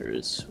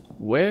filters.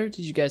 Where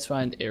did you guys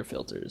find air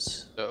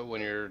filters? So when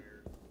you're,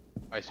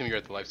 I assume you're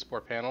at the life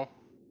support panel.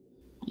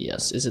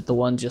 Yes, is it the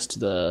one just to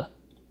the...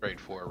 Straight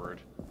forward.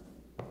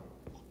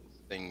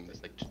 Thing,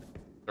 this like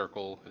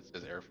circle. It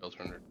says air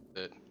filter under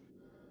it.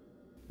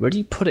 Where do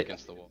you put it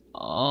Against the wall.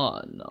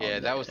 on? Yeah,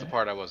 that was the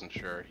part I wasn't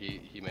sure.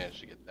 He managed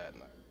to get that,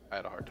 and I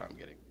had a hard time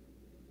getting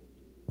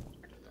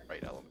the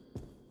right element.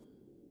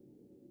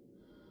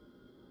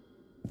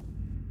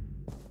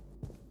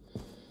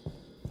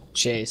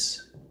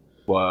 Chase,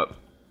 What?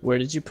 where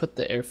did you put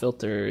the air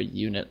filter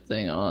unit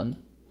thing on?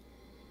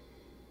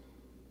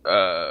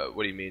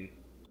 What do you mean?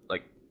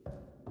 Like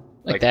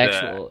the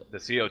actual... The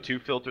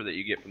CO2 filter that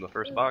you get from the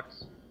first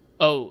box?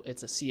 Oh,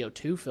 it's a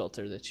CO2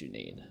 filter that you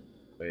need.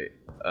 Wait,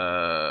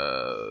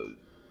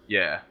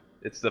 yeah.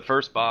 It's the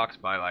first box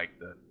by, like,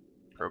 the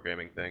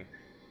programming thing.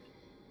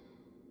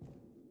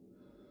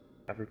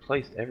 I've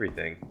replaced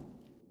everything.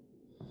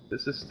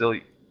 This is still...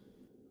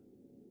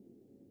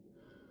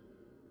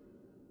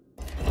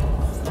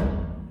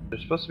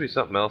 There's supposed to be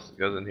something else that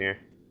goes in here.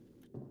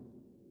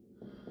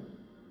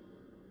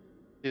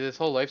 See, this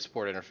whole life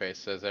support interface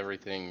says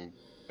everything.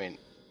 I mean,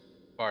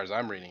 as far as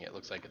I'm reading it,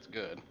 looks like it's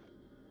good.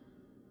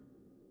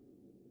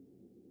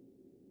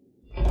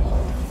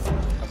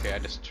 Okay, I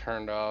just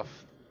turned off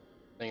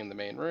the thing in the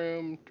main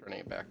room, turning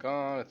it back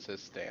on. It says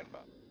standby.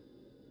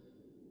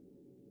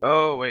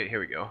 Oh, wait, here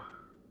we go.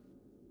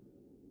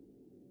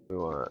 We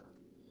want...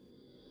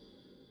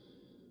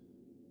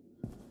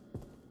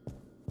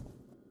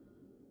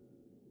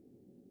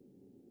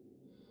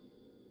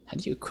 How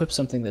do you equip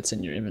something that's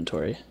in your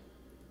inventory?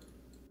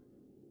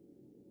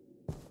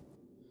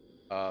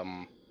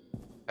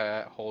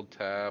 Hold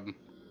tab,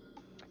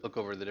 look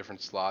over the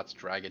different slots,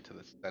 drag it to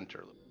the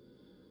center.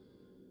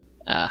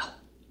 Ah.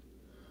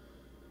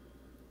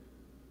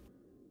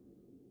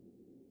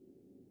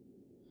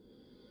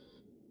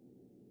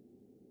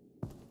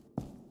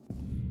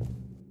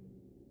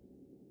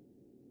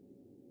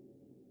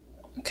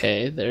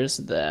 Okay, there's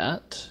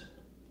that.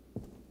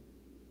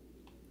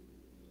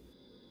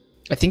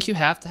 I think you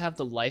have to have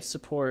the life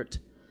support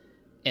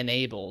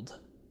enabled.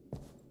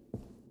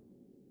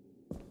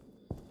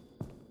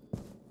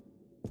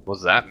 What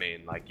does that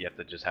mean? Like, you have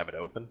to just have it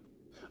open?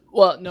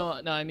 Well,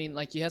 no, I mean,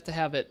 like, you have to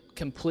have it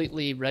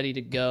completely ready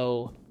to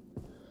go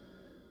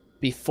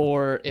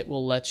before it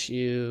will let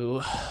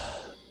you,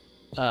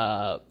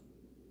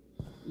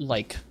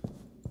 like,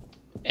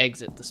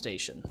 exit the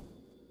station.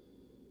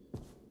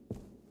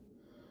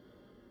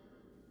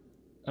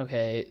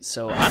 Okay,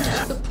 so I'm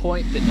at the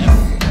point that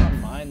everything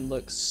on mine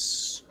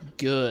looks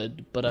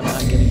good, but I'm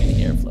not getting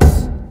any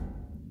airflow.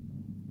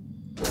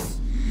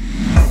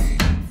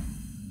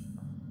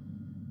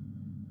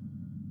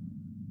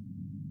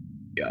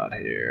 Got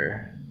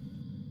here.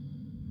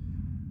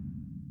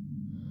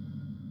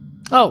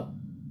 Oh!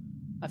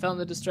 I found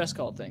the distress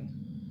call thing.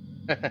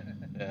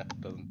 Yeah,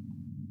 doesn't.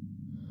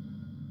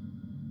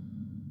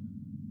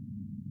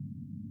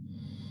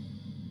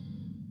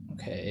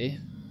 Okay.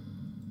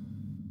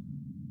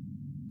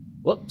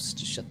 Whoops,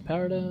 just shut the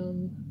power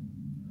down.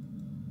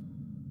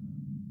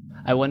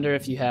 I wonder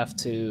if you have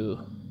to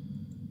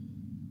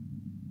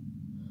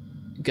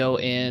go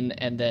in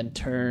and then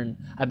turn...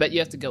 I bet you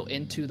have to go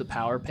into the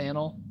power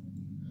panel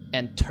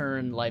and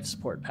turn life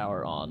support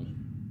power on.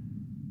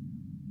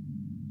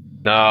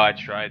 No, I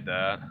tried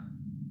that.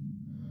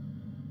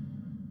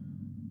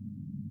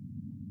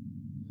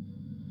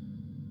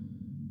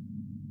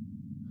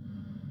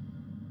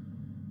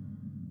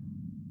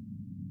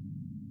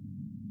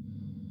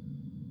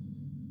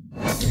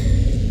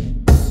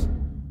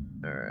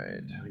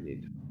 Alright, we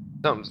need...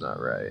 Something's not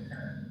right.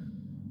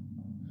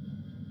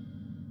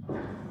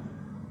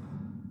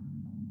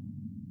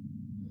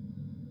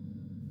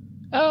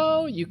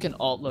 Oh, you can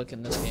alt look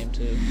in this game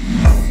too.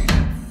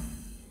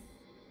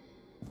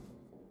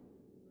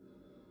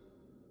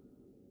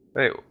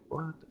 Wait,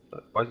 what the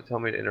fuck? Why does it tell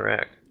me to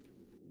interact?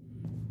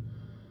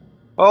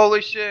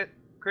 Holy shit!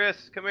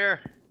 Chris, come here.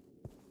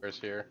 Where's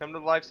here? Come to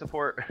life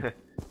support.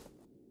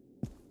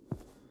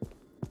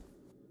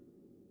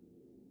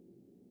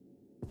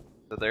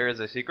 So there is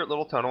a secret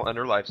little tunnel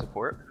under life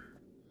support.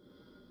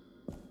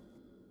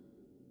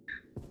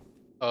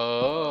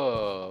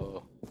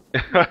 Oh.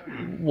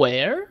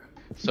 Where?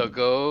 So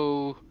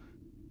go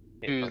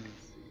to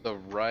the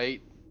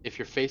right. If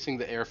you're facing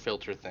the air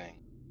filter thing,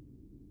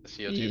 the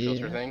CO2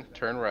 filter thing,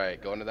 turn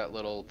right. Go into that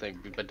little thing,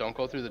 but don't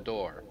go through the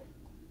door.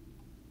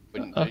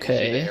 You see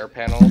Okay. the air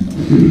panel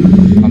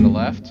on the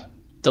left?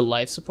 The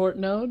life support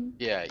node?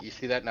 Yeah, you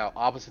see that now.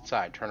 Opposite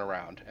side. Turn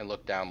around and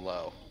look down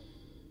low.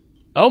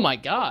 Oh my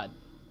god.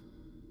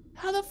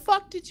 How the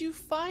fuck did you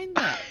find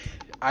that?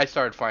 I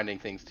started finding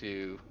things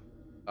too.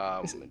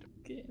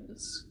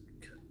 Games.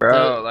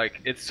 Bro,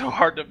 like, it's so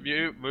hard to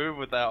move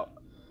without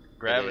It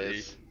gravity.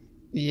 is.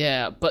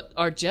 Yeah, but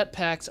our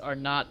jetpacks are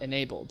not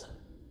enabled.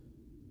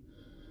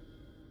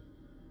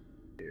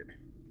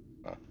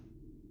 Huh.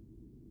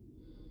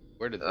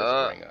 Where did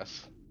this bring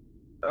us?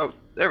 Oh,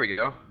 there we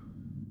go.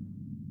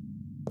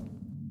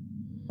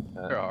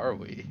 Where are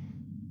we?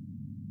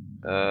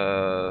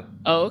 Oh,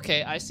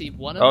 okay, I see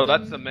one of Oh, them.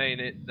 that's the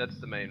main. That's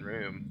the main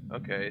room.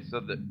 Okay, so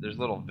there's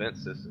little vent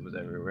systems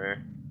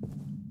everywhere.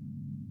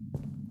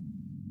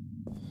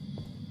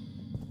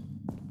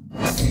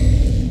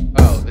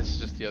 Oh, this is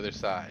just the other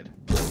side.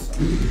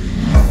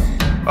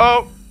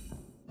 Oh!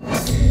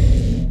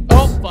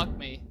 Oh, fuck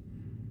me.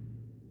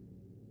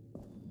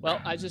 Well,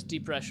 I just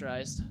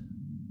depressurized.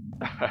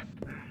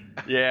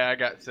 Yeah, I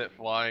got sent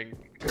flying.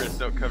 Chris,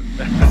 don't come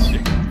back.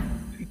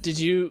 Did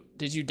you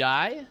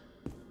die?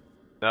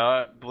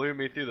 No, it blew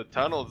me through the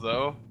tunnels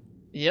though.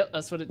 Yep,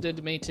 that's what it did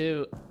to me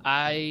too.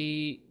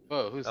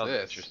 Whoa, who's That was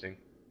this? interesting.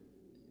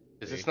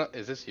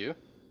 Is this you?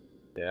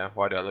 Yeah,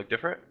 why do I look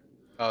different?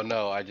 Oh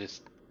no,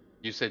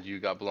 you said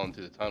you got blown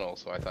through the tunnel,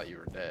 so I thought you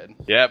were dead.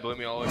 Yeah, it blew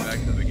me all the way back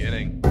to the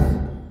beginning.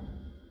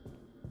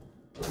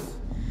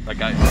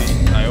 Like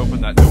I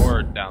opened that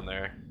door down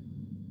there.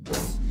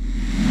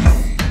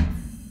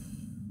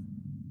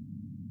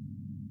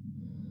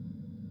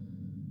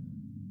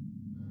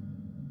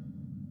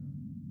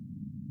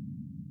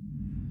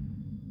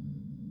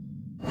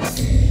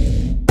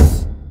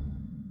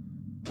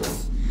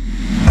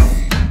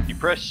 You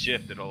press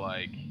shift, it'll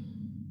like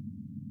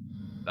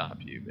stop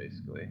you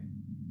basically.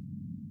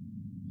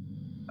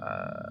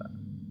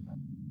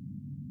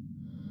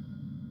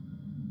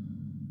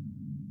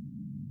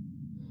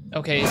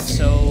 Okay,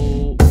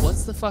 so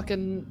what's the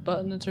fucking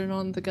button to turn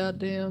on the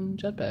goddamn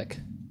jetpack?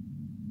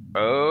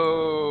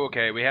 Oh,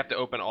 okay. We have to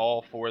open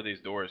all 4 of these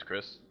doors,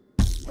 Chris.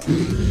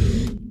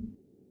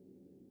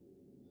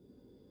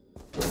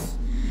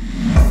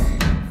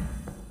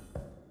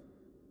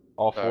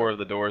 All 4 of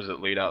the doors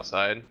that lead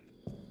outside.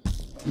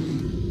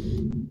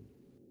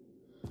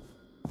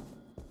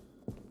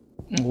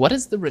 What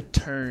is the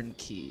return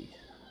key?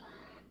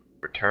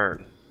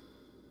 Return.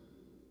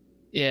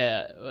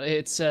 Yeah,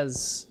 it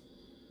says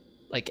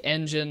like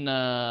engine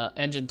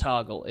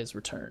toggle is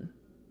return.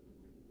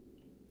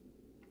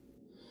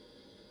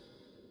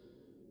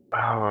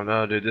 Oh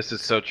no, dude, this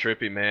is so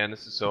trippy, man.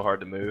 This is so hard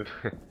to move.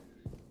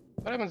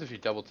 What happens if you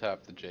double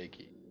tap the J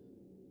key?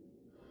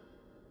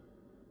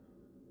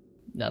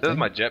 Nothing. Says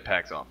my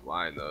jetpack's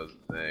offline though, is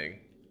the thing.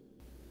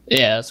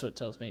 Yeah, that's what it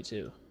tells me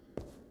too.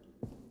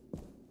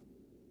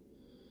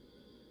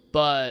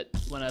 But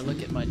when I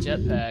look at my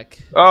jetpack,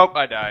 Oh,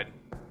 I died.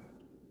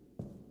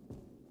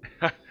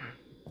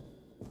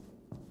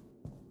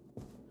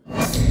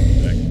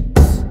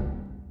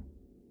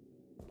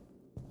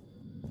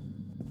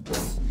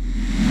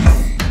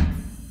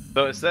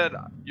 So it said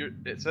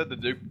it said to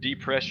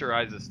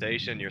depressurize the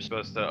station. You're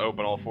supposed to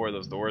open all 4 of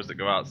those doors that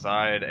go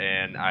outside,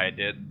 and I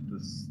did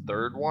this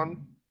 3rd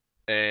one,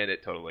 and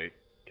it totally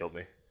killed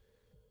me.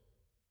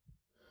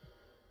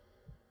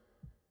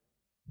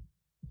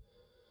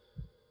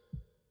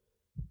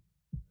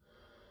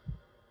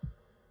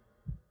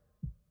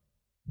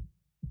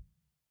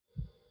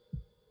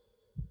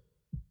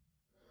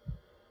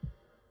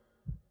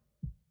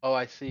 Oh,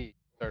 I see.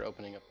 Start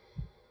opening up.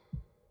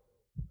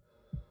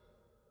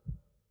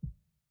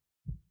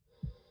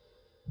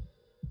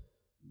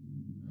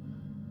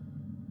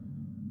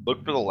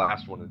 Look for the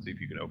last one and see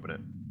if you can open it.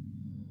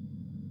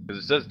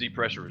 Because it says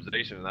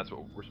depressurization, and that's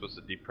what we're supposed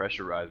to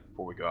depressurize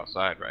before we go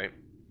outside, right?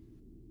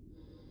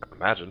 I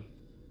imagine.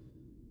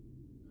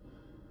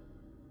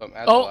 I'm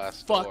at the Oh,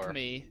 last fuck door.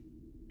 me.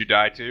 You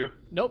die too?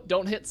 Nope,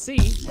 don't hit C.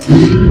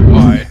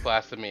 Why?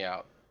 Blasted me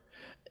out.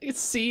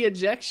 C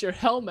ejects your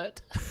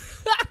helmet.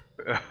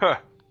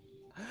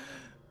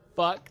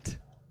 Fucked.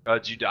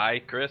 Did you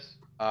die, Chris?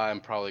 I'm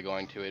probably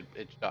going to.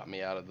 It shot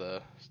me out of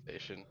the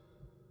station.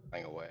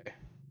 Flying away.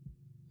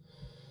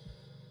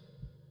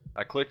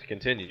 I clicked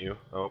continue.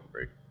 Oh,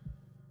 break.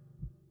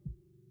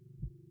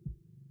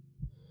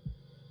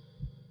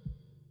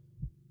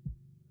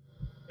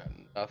 Got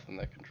nothing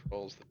that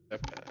controls the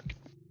jetpack.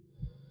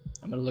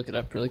 I'm gonna look it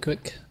up really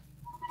quick.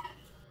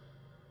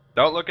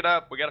 Don't look it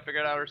up. We gotta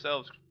figure it out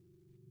ourselves.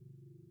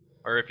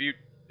 Or if you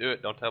do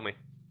it, don't tell me.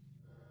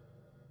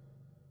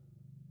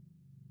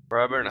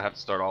 Bro, I better not have to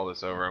start all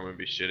this over. I'm gonna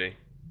be shitty.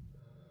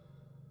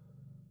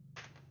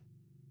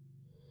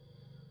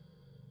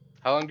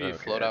 How long do you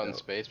Okay, float out in no.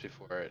 space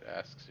before it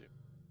asks you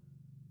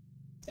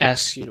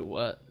Asks you to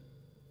what?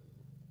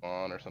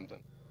 on or something?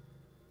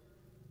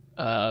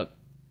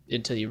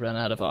 Until you run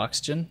out of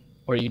oxygen,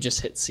 or you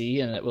just hit C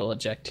and it will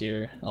eject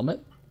your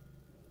helmet.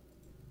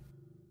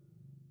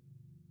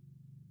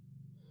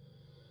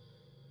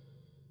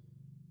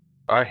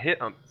 I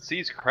hit on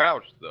C's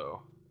crouched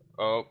though.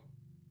 Oh,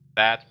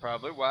 that's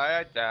probably why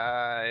I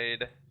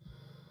died.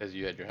 Because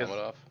you had your helmet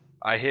off?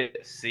 I hit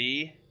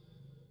C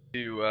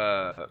to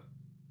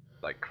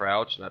like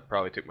crouch, and I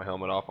probably took my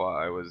helmet off while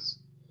I was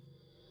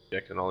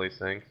ejecting all these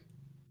things.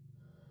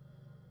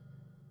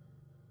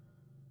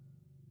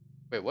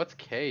 Wait, what's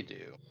K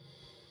do?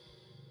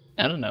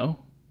 I don't know.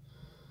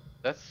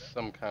 That's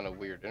some kind of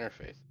weird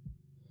interface.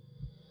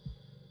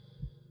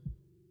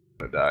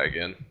 I'm gonna die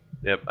again.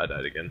 Yep, I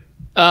died again.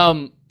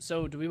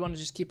 So do we want to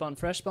just keep on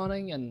fresh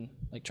spawning and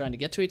like trying to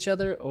get to each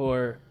other,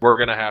 or We're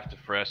gonna have to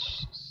fresh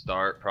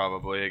start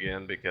probably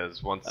again,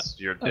 because once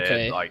you're dead,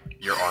 okay. like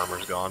your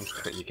armor's gone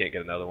and you can't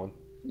get another one.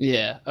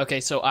 yeah? Okay,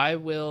 so I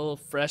will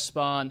fresh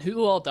spawn.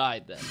 Who all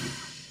died then?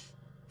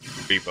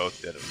 We both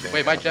did it.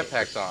 Wait, my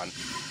jetpack's on.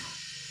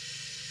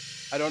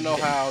 I don't know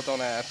how, don't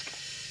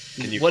ask.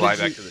 Can you What fly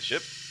did back you- to the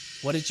ship?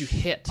 What did you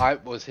hit? I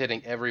was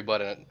hitting every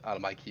button out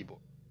of my keyboard.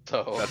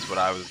 So That's what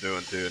I was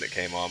doing too, and it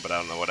came on, but I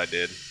don't know what I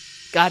did.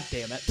 God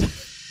damn it!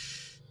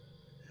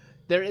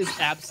 There is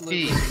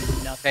absolutely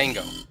nothing.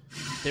 Tango.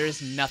 There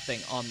is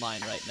nothing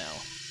online right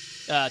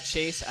now.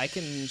 Chase, I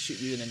can shoot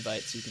you an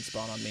invite so you can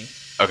spawn on me.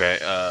 Okay,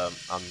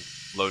 I'm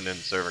loading in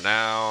the server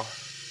now.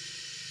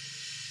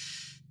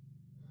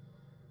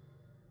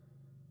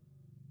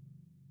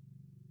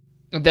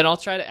 And then I'll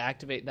try to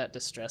activate that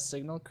distress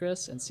signal,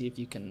 Chris, and see if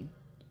you can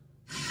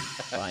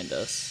find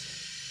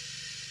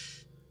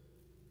us.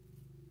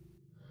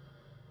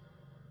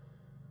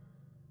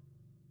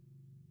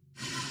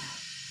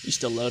 You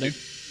still loading?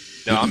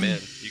 No, I'm in.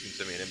 You can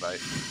send me an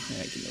invite.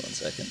 Alright, give me 1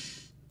 second.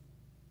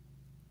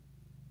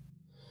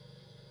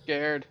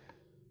 Scared.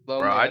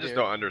 Lonely Bro, I out just here.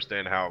 don't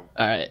understand how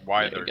Alright,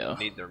 why there we they go.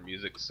 need their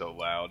music so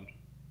loud.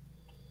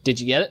 Did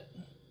you get it?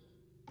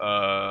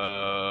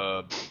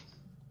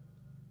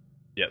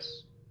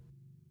 Yes.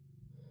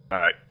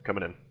 Alright,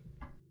 coming in.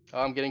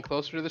 Oh, I'm getting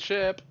closer to the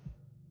ship.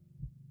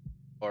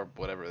 Or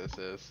whatever this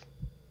is.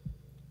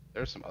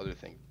 There's some other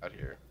things out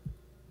here.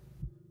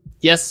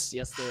 Yes,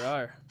 there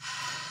are.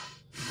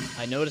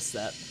 I noticed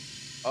that.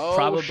 Oh,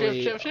 Probably-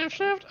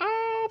 shift.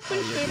 Oh,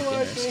 please your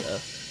stabilize beginner me.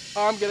 stuff.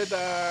 Oh, I'm gonna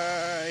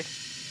die.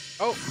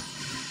 Oh,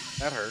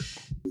 that hurt.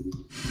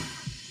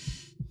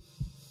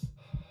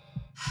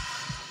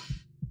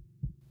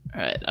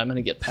 Alright, I'm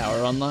gonna get power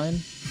online.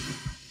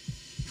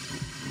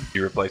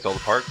 You replace all the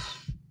parts?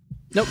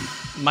 Nope,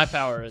 my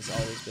power has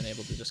always been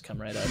able to just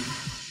come right up.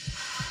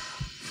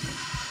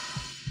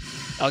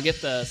 I'll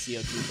get the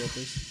CO2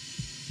 filters.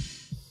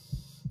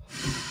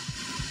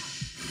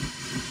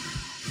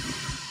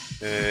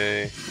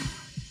 Okay.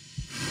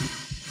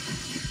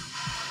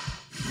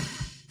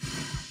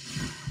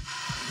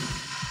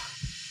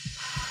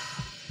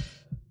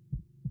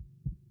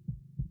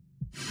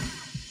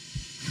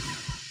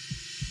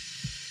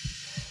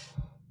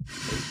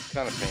 It's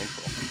kind of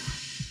painful.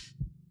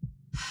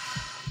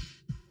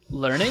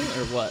 Learning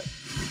or what?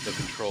 The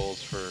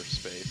controls for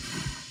space.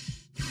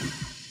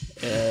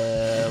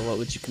 What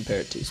would you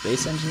compare it to?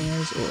 Space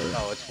engineers or?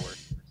 Oh, it's working.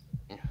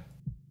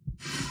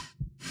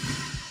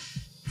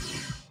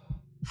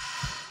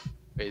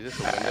 Wait, is this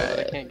a window that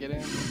I can't get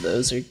in?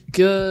 Those are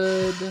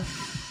good.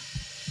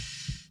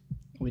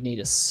 we need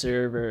a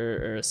server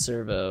or a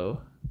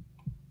servo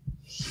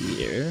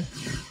here.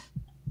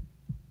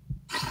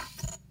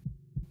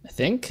 I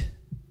think.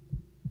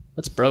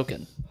 What's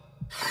broken?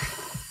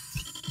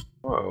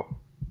 Whoa.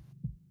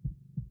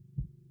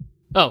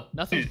 Oh,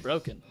 nothing's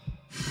broken.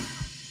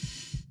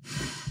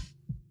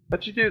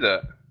 How'd you do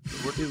that?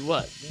 Do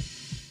what?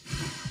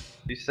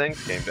 These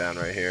things came down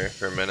right here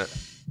for a minute.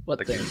 What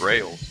Like thing? these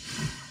rails.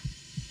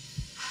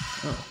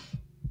 Oh,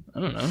 I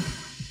don't know.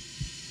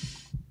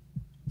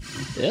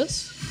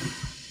 This?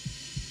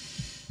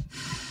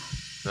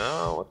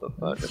 No, what the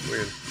fuck? That's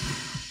weird.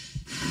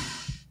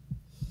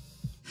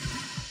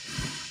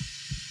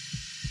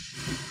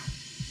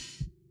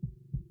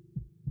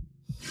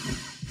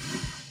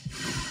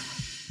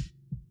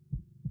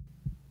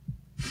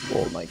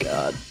 Oh my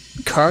god.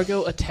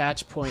 Cargo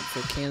attach point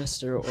for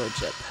canister or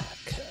jetpack.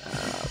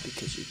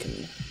 Because you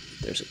can...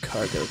 There's a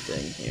cargo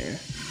thing here.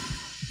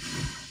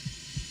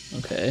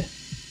 Okay.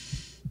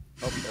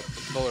 Oh, that's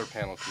the solar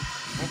panel.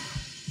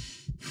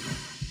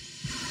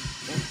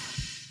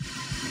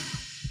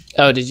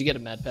 Oh, did you get a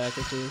med pack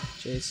or two,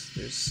 Chase?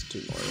 There's 2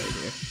 more right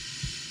here.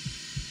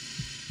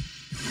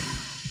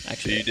 So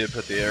Actually, you did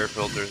put the air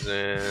filters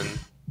in.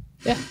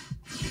 yeah.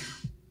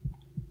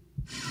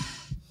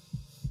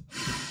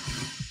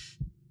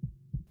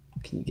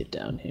 Can you get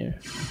down here?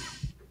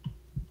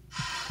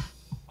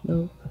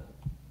 Nope.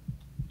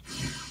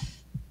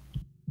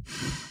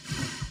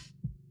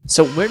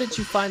 So where did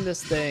you find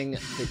this thing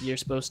that you're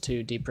supposed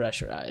to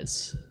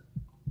depressurize?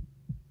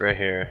 Right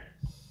here.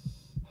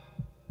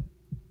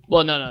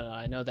 Well, no,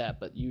 I know that,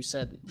 but you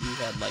said you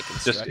had like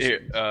Just instructions.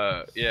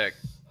 here, yeah.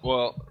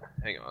 Well,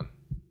 hang on.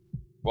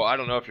 Well, I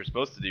don't know if you're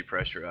supposed to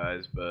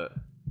depressurize, but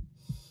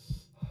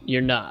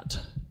You're not.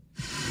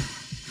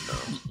 no.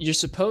 You're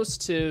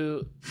supposed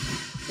to...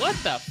 What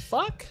the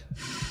fuck?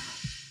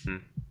 Hmm.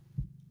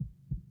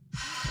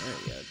 There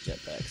we go.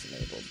 Jetpack's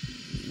enabled.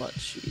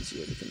 Much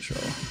easier to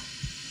control.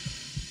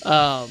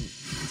 So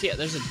yeah,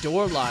 there's a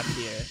door lock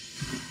here,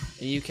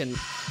 and you can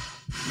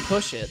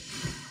push it,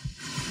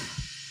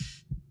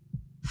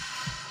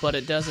 but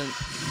it doesn't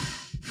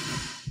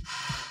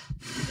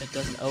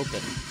open.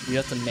 You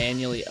have to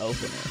manually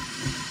open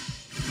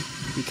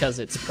it because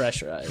it's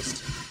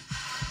pressurized.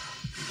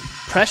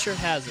 Pressure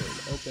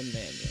hazard, open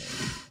manually.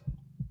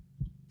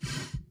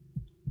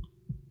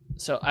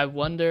 So I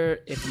wonder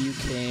if you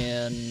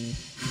can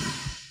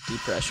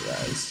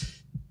depressurize.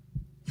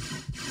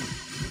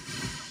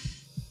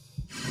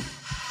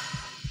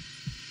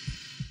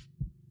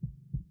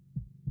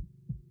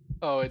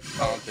 Oh, it's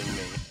taunting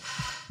me.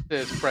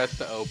 It says press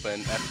to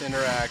open, F to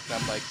interact,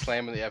 and I'm like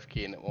slamming the F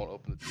key and it won't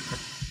open the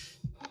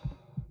door.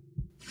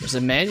 There's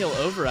a manual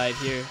override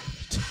here,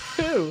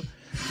 too.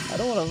 I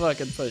don't want to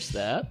fucking push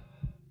that.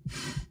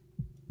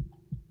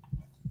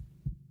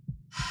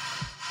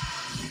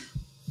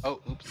 Oh,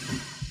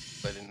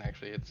 oops. I didn't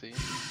actually hit C.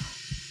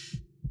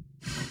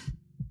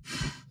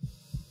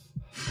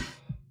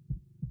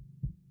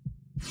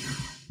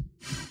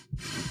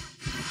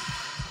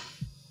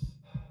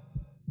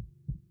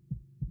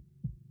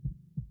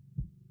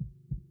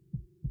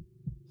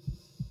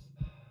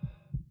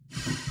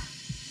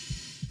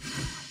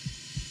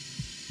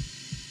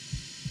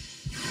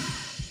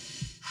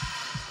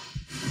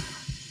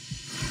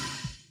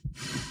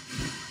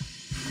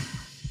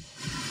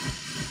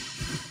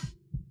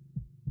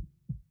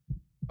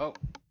 Oh.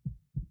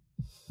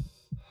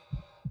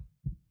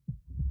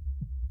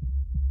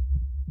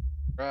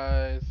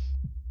 Rise.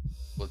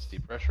 What's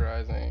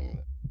depressurizing?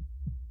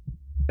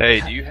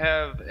 Hey, do you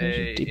have How'd you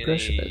a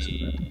depressurize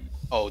any... it?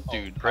 Oh,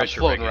 dude, I'm pressure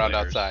floating around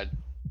regulators. outside.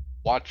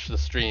 Watch the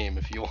stream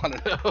if you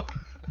want to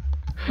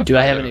know. Do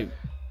I have any?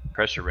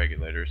 pressure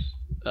regulators?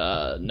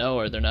 No,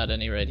 are there not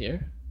any right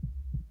here?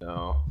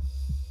 No.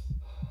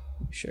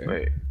 Sure.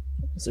 Wait.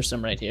 Is there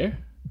some right here?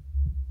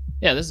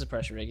 Yeah, this is a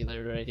pressure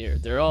regulator right here.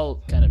 They're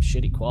all kind of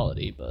shitty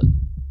quality, but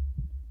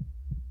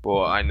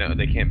Well, I know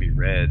they can't be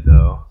red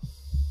though.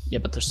 yeah,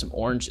 but there's some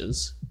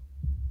oranges.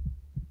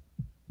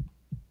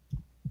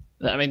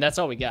 I mean, that's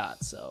all we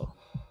got, so.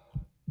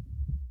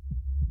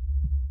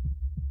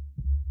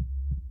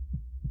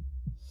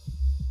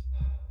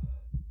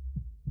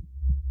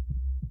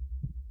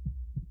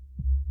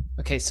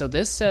 Okay, so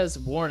this says,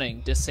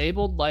 warning,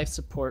 disabled life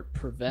support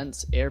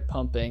prevents air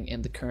pumping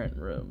in the current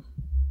room.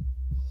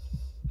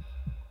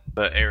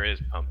 But air is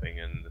pumping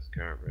in this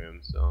current room,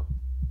 so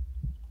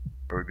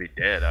or we'd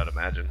be dead, I'd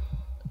imagine.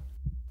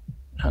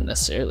 Not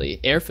necessarily.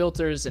 Air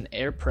filters and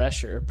air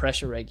pressure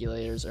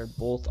regulators are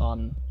both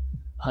on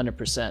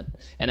 100%.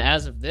 And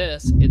as of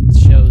this, it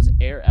shows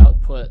air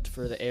output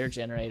for the air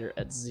generator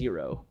at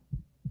 0.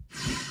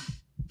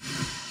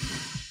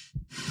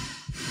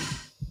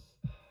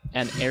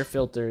 And air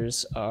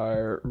filters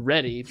are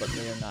ready, but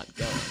they are not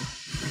going.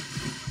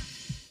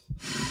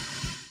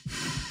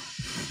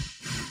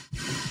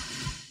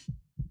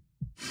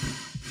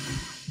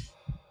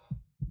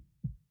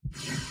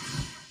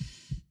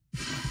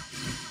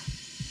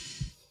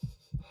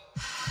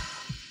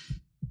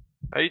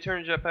 How you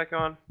turn jetpack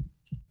on?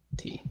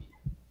 T.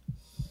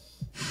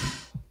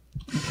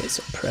 Okay,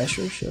 so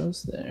Pressure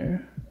shows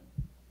there.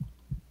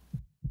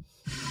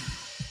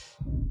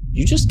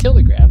 You just kill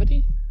the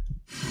gravity?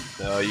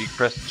 No, you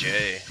press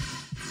J.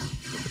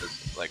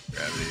 It's like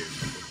gravity or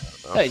something. I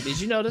don't know. Hey, did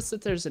you notice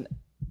that there's an...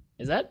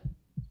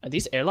 Are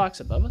these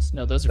airlocks above us?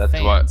 No, those are That's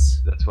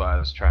fans. That's why I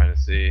was trying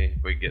to see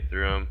if we could get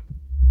through them.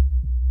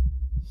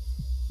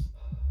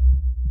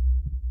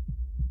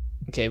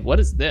 Okay, what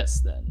is this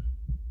then?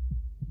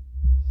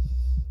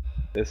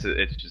 It's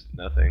just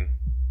nothing.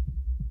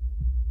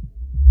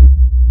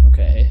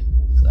 Okay,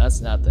 so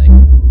that's nothing.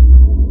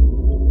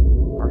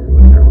 Marking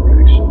with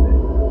direction.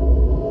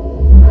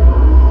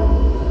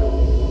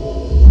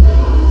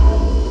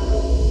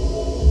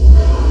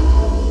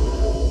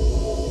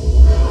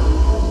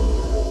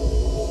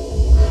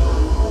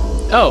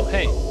 Oh,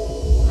 hey.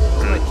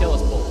 This might kill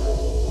us both.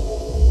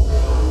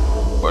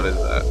 What is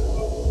that?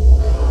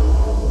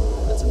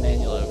 That's a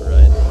manual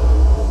override.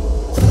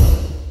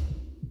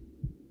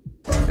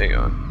 Hang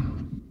on.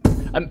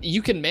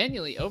 You can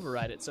manually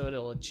override it so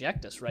it'll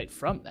eject us right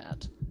from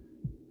that.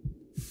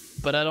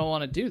 But I don't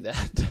want to do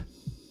that.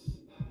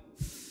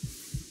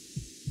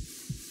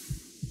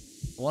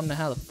 I want to know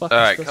how the fuck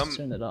I'm supposed to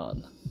turn it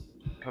on.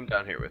 Come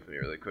down here with me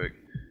really quick.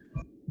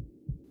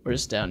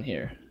 Where's down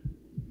here?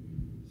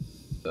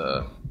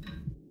 Fuck.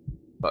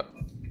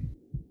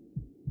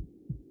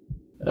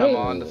 I'm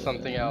on to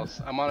something else.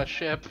 I'm on a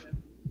ship.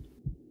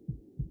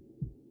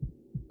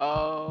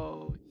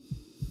 Oh.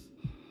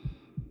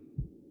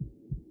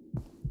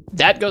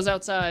 That goes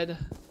outside.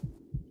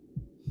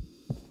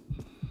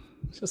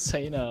 Just so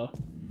you know.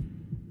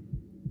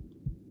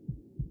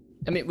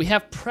 I mean, we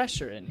have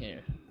pressure in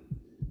here,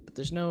 but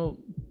there's no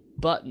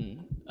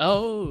button.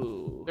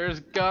 Oh. There's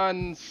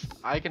guns.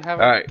 I can have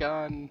Alright. a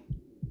gun.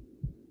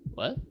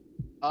 What?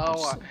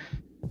 Oh.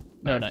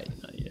 No, not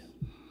you.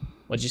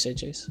 What'd you say,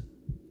 Chase?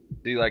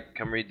 See, like,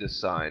 come read this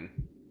sign.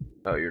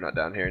 Oh, you're not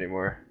down here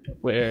anymore.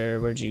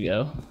 Where'd you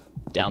go?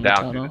 Down the Down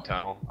tunnel? through the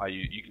tunnel.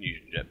 You can use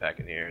your jetpack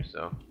in here,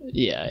 so.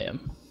 Yeah, I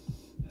am.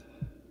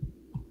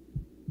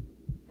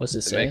 What's it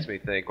It say? makes me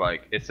think,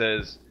 like, it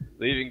says,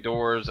 leaving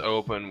doors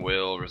open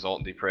will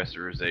result in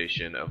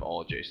depressurization of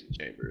all adjacent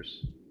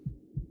chambers.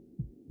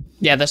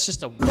 Yeah, that's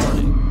just a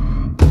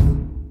warning.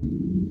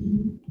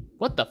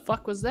 What the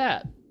fuck was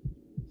that?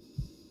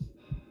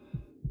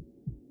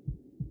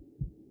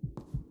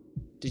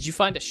 Did you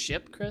find a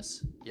ship,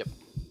 Chris? Yep.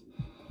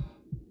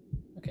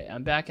 Okay,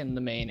 I'm back in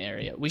the main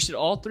area. We should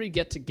all three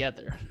get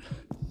together.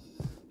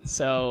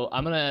 So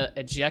I'm gonna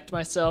eject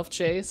myself,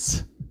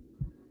 Chase.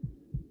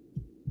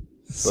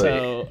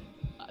 So,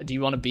 do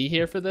you want to be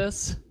here for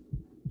this?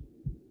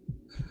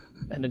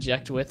 And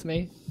eject with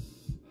me?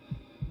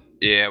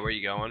 Yeah, where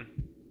you going?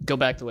 Go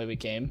back the way we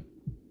came.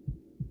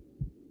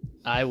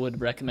 I would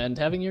recommend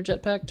having your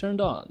jetpack turned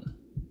on.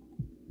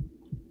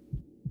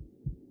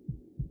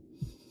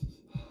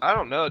 I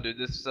don't know, dude.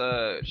 This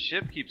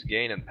ship keeps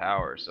gaining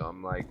power, so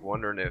I'm like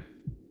wondering if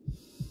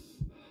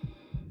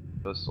I'm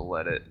supposed to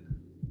let it.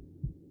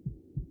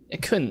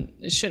 It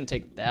shouldn't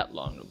take that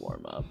long to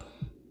warm up.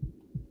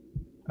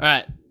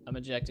 Alright, I'm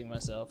ejecting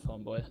myself,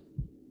 homeboy.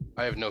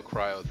 I have no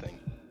cryo thing.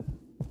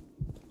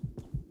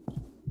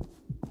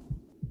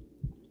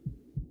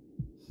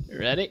 You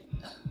ready?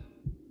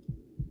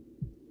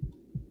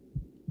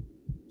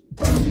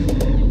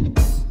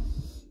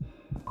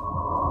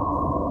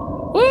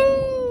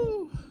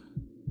 Woo!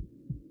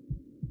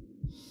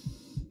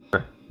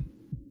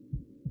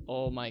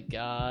 Oh my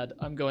god,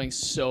 I'm going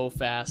so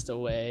fast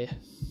away.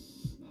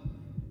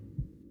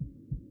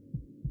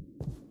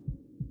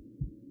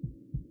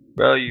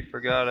 Bro, you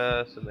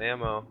forgot some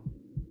ammo.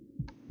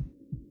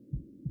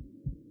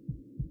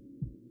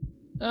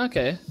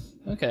 Okay,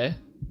 okay.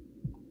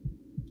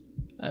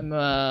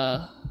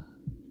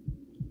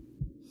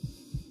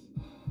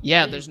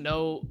 Yeah, there's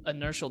no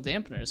inertial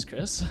dampeners,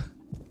 Chris.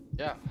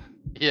 Yeah.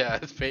 Yeah,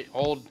 it's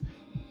hold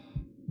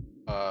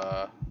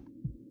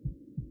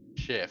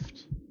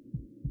shift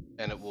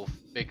and it will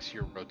fix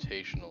your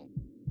rotational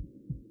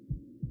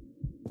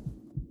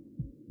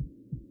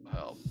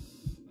help.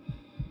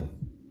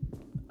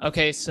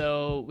 Okay,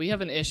 so we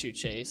have an issue,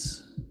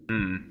 Chase.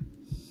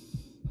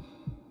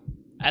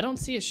 I don't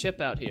see a ship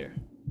out here.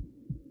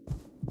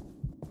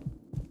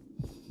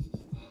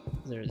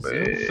 There's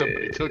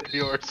Somebody took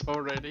yours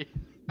already.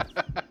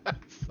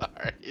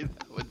 Sorry,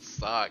 that would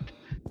suck.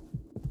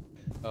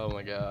 Oh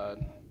my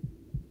god.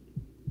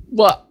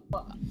 what?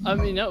 I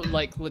mean, no,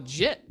 like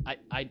legit.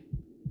 I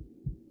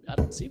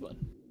don't see one.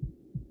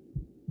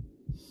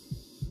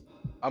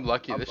 I'm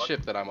lucky. This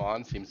ship that I'm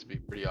on seems to be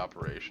pretty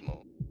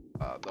operational,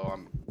 though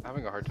I'm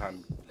having a hard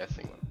time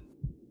guessing one.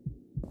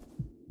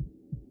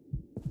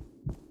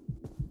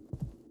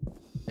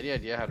 Any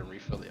idea how to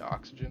refill the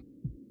oxygen?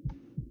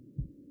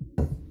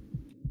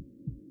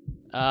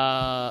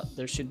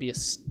 There should be a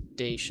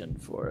station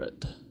for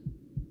it.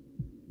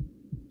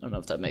 I don't know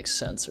if that makes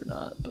sense or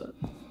not, but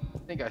I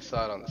think I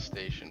saw it on the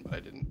station, but I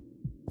didn't.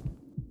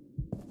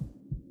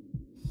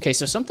 okay.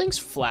 So something's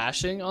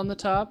flashing on the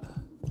top.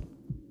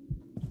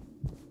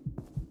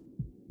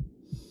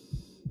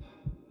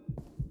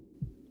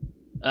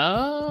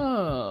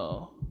 Oh.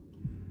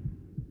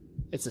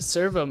 It's a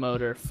servo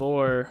motor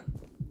for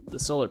the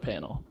solar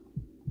panel.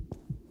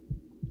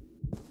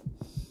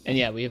 And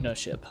yeah, we have no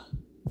ship.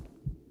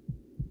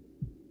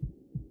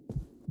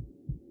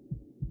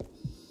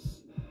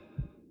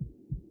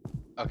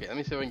 Okay, let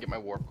me see if I can get my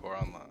warp core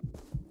online.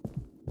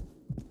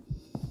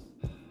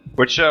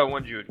 Which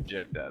one did you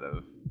eject out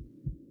of?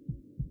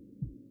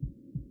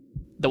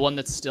 The one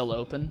that's still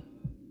open.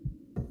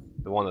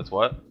 The one that's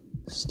what?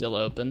 Still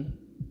open.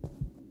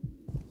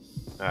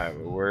 Alright,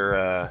 well, we're,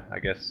 I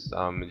guess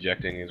I'm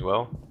ejecting as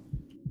well.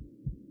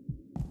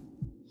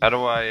 How do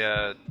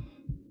I,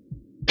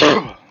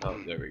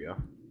 oh, there we go.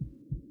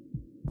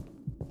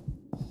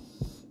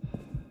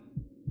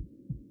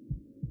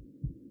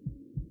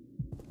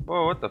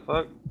 Whoa, what the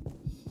fuck?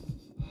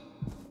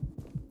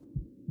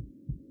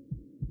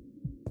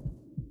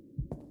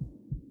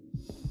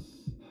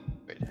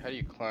 Wait, how do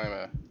you climb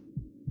a...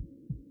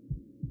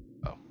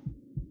 Oh.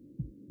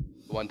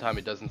 The one time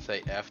it doesn't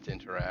say F to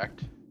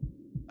interact.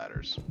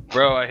 Matters.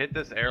 Bro, I hit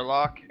this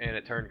airlock and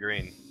it turned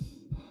green.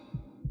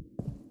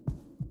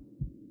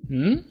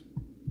 Hmm?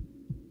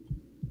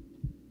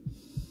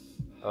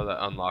 Oh,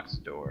 that unlocks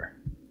the door.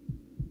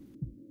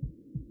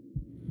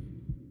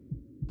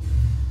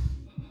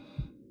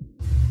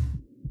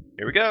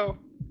 Here we go,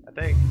 I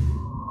think.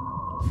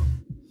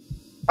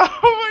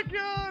 Oh my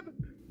god!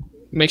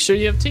 Make sure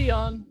you have tea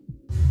on.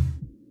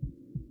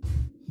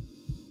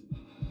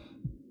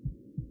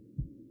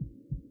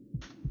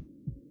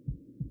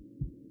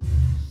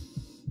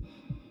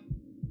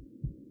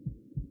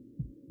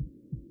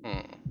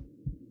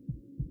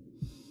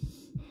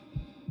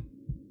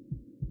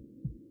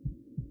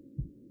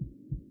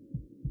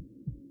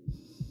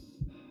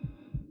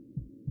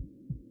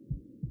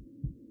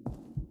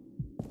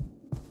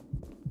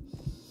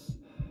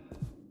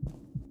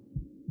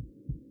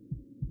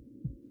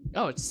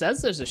 Oh, it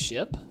says there's a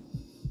ship.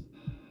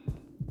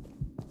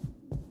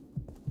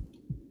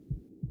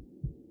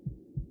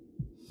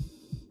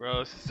 Bro,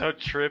 this is so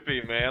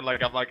trippy, man.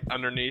 Like, I'm like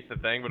underneath the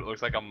thing, but it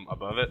looks like I'm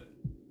above it.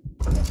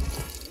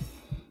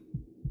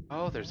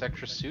 Oh, there's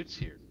extra suits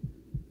here.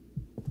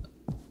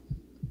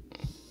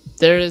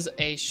 There is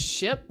a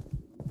ship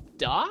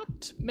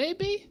docked,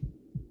 maybe?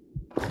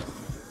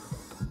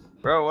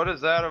 Bro, what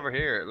is that over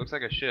here? It looks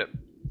like a ship,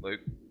 Luke.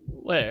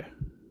 Where?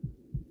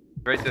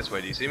 Right this way,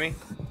 do you see me?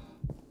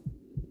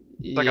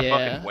 It's like a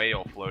fucking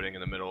whale floating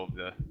in the middle of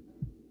the...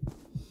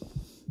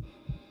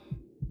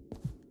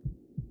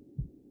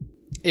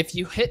 If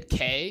you hit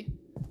K,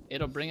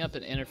 it'll bring up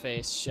an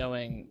interface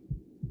showing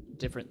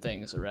different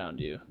things around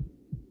you.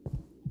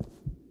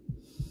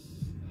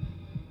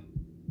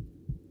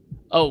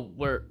 Oh,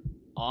 we're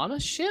on a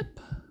ship?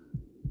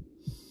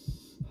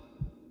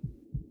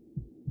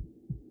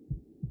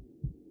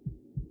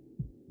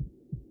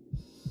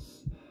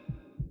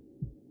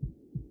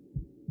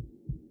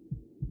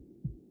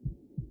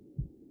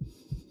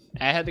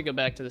 I had to go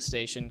back to the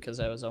station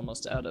because I was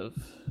almost out of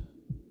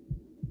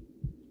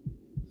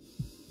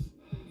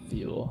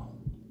fuel.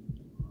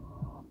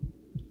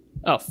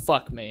 Oh,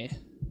 fuck me.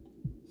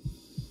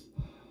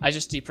 I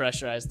just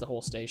depressurized the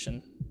whole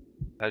station.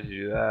 How'd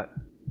you do that?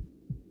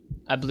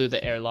 I blew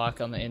the airlock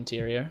on the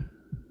interior.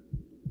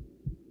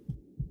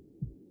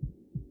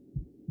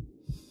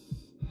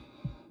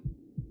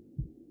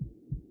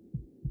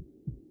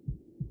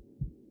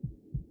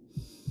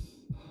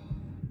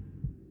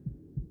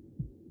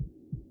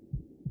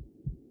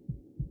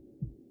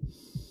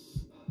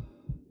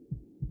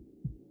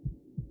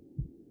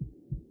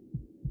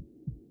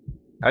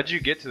 How'd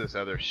you get to this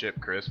other ship,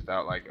 Chris,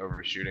 without like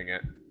overshooting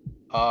it?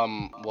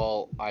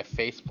 Well, I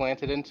face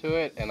planted into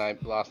it and I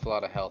lost a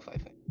lot of health, I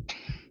think.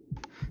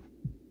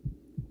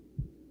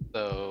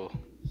 So,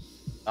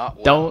 not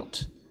well.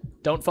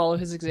 Don't follow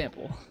his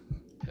example.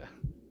 Yeah.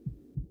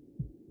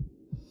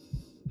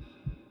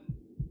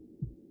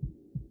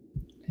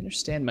 I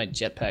understand my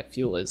jetpack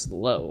fuel is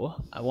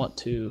low. I want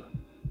to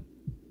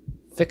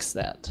fix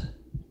that.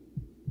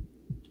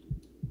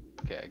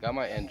 Okay, I got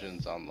my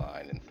engines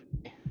online in theory.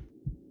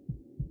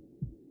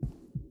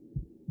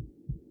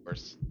 Of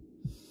course,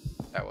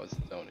 that was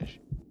its own issue.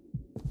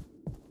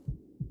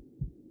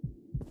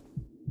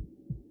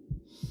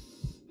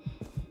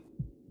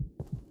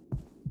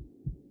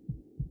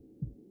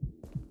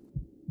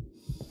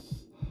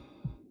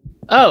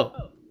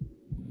 Oh!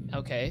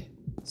 Okay.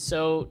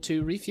 So,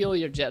 to refuel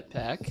your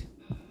jetpack...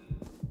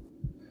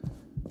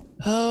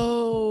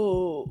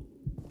 Oh...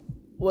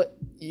 What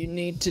you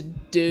need to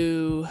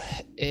do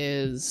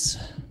is...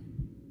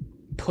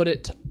 put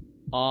it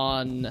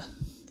on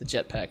the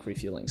jetpack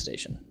refueling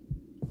station.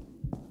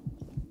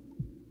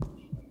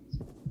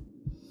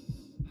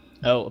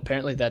 Oh,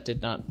 apparently that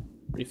did not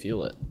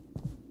refuel it.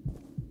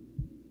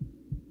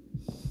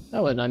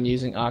 Oh, and I'm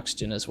using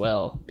oxygen as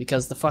well,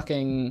 because the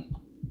fucking...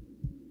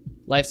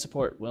 life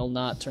support will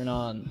not turn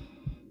on.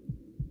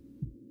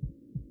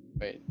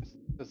 Wait,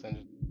 this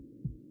engine.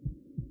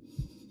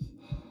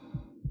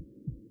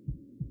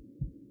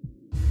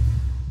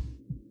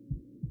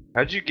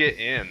 How'd you get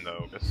in,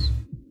 though?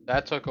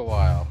 That took a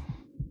while.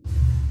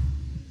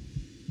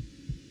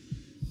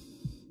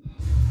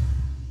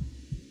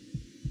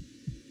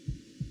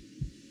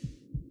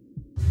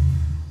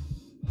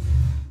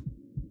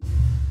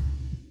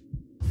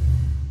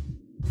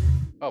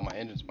 Oh, my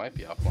engines might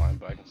be offline,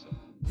 but I can still.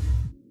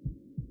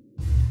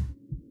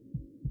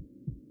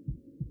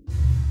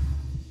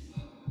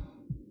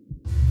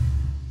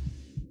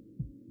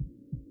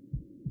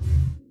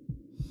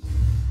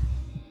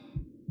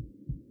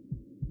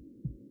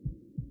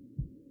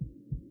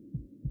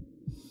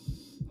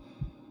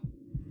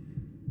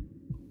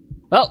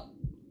 Well,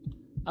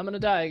 I'm gonna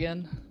die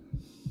again.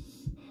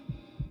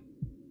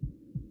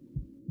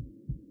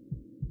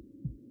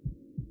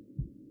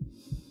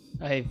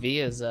 Hey, V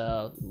is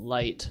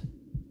light.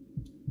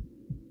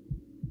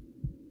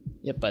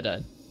 Yep, I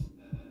died.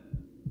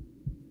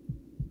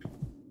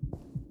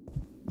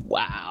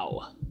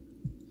 Wow.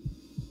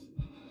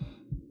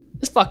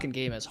 This fucking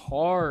game is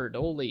hard.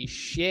 Holy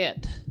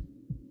shit.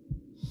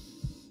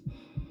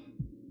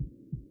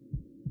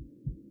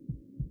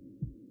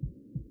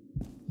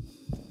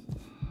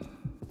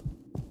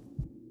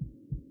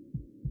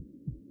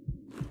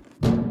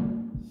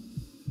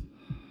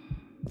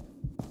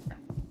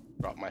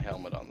 Drop my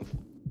helmet on the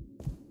floor.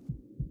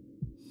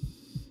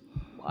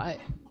 Why?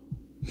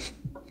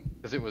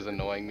 Because it was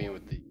annoying me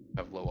with the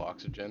have low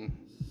oxygen.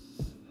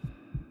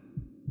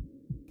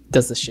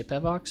 Does the ship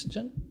have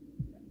oxygen?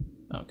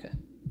 Okay.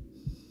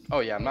 Oh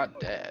yeah, I'm not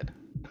dead.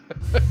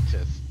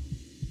 Just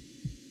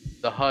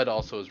the HUD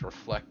also is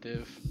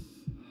reflective.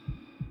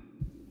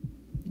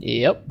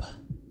 Yep.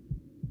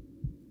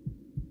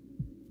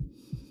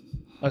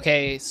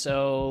 Okay,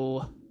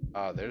 so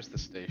Ah, there's the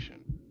station.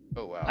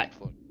 Oh wow, I'm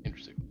floating.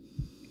 Interesting.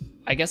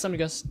 I guess I'm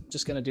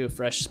just gonna do a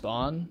fresh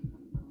spawn,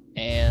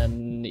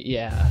 and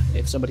yeah,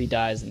 if somebody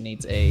dies and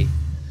needs a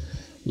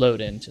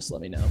load in, just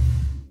let me know.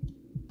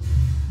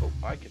 Oh,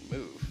 I can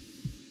move.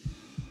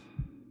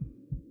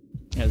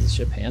 How does the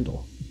ship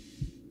handle?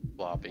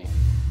 Floppy.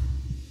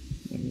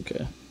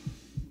 Okay.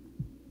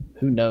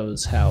 Who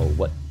knows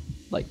what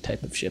like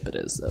type of ship it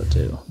is though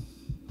too.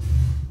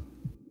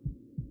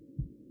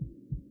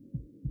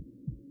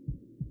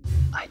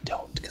 I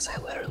don't, because I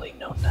literally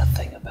know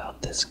nothing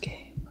about this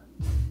game.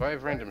 Do I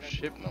have random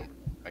ship number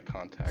I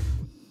contact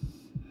with?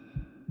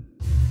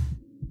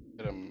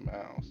 Get a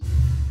mouse.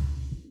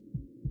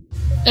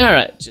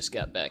 Alright, just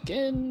got back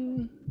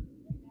in.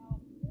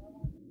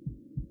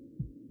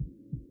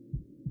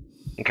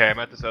 Okay, I'm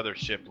at this other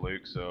ship,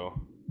 Luke, so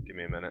give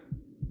me a minute.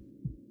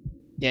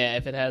 Yeah,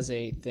 if it has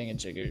a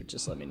thingamajigger,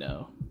 just let me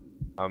know.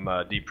 I'm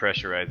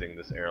depressurizing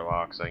this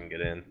airlock so I can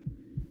get in.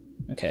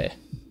 Okay.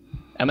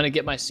 I'm gonna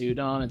get my suit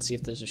on and see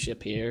if there's a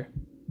ship here.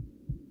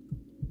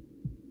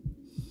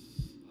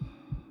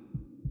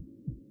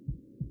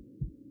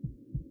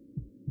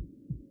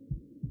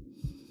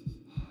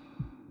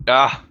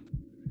 Ah!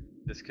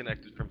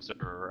 Disconnected from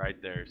server right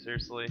there.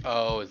 Seriously?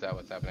 Oh, is that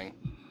what's happening?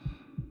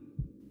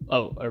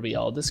 Oh, are we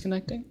all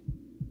disconnecting?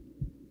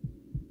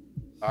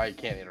 I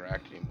can't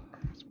interact anymore.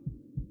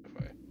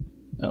 If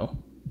I... Oh.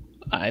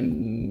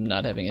 I'm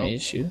not having any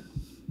issue.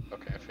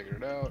 Okay, I figured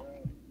it out.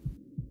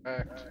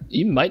 Act.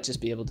 You might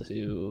just be able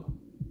to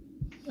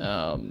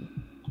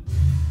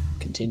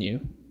continue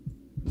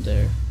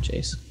there,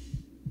 Chase.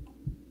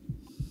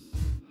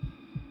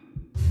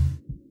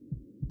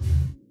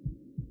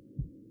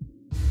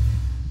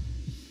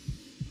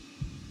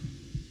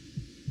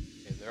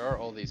 Okay, there are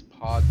all these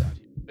pods out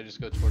here. Should I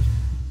just go towards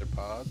their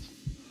pods?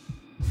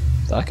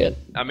 Fuck it.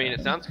 I mean,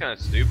 it sounds kind of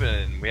stupid,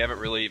 and we haven't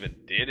really even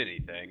did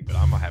anything, but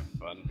I'm gonna have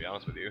fun, to be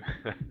honest with you.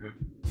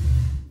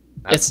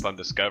 It's fun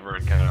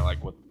discovering kind of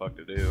like what the fuck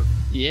to do.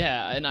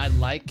 Yeah, and I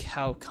like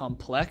how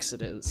complex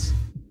it is.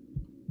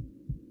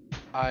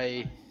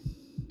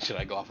 Should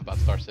I go off about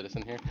Star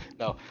Citizen here?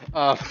 No.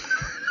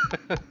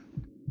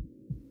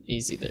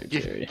 Easy there,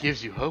 Jerry.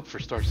 Gives you hope for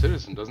Star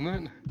Citizen, doesn't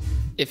it?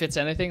 If it's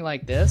anything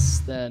like this,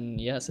 then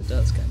yes, it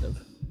does, kind of.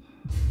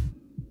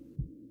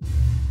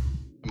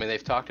 I mean,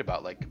 they've talked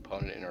about like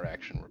component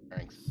interaction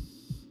repairing.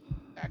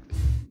 Exactly.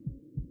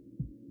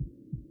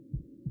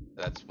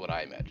 That's what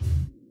I imagine.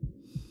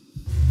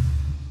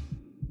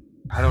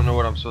 I don't know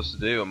what I'm supposed to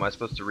do. Am I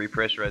supposed to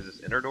repressurize this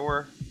inner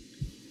door?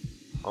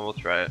 Oh, we'll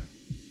try it.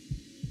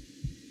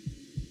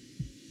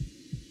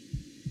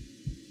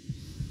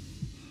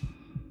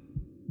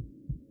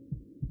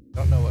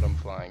 Don't know what I'm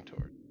flying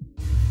toward.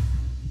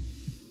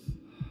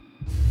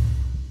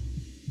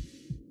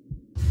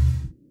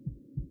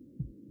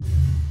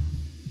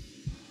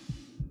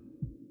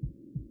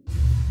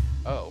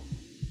 Oh.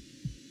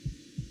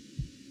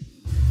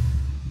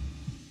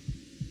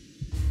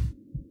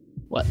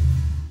 What?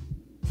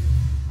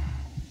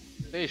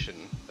 Station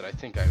that I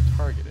think I've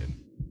targeted.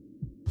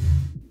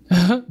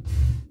 And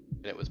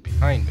it was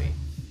behind me.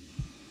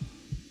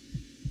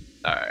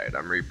 Alright,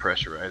 I'm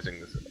repressurizing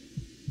this.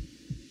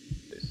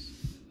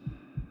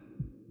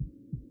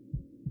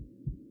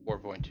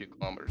 4.2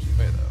 kilometers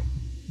away, though.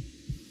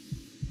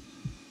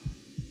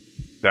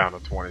 Down to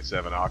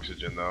 27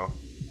 oxygen, though.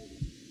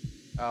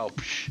 Oh,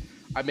 psh.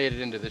 I made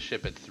it into the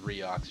ship at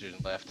 3 oxygen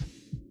left.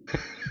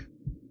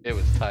 It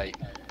was tight.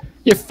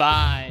 You're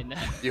fine.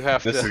 You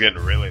have This to. is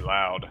getting really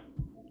loud.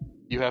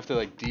 You have to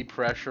like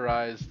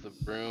depressurize the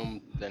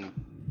room, then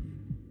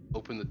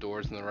open the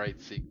doors in the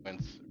right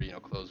sequence. Or,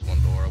 close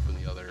one door,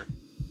 open the other.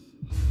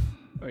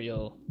 Or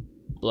you'll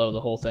blow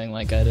the whole thing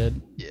like I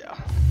did. Yeah.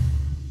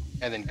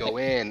 And then go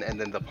in, and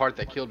then the part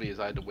that killed me is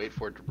I had to wait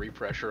for it to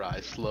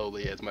repressurize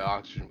slowly as my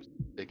oxygen was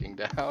ticking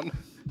down.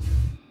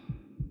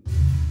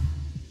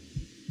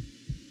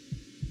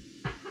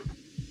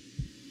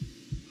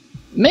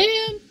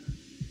 Man!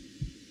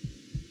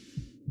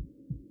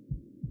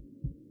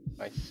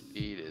 My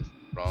speed is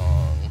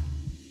wrong.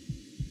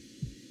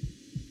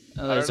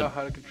 Oh, I there's don't know a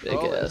how to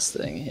control big it. ass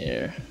thing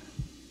here.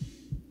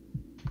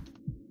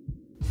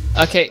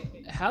 Okay,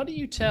 how do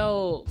you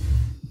tell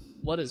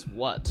what is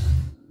what?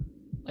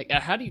 Like,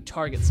 how do you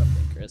target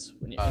something, Chris?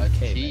 When you're in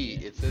K T.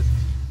 menu? It says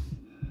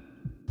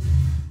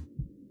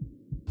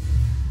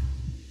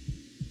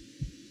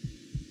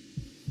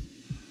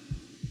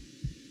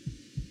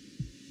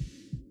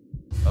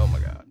Oh my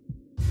god.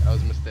 That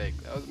was a mistake.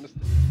 That was a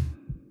mistake.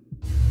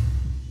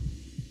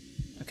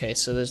 Okay,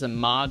 so there's a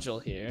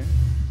module here.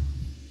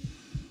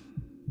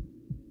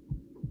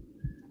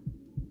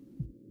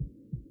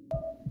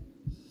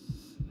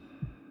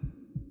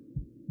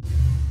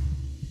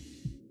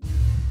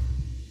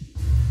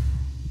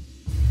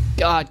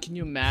 God, can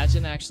you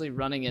imagine actually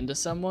running into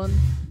someone?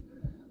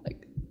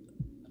 Like,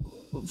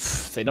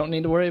 they don't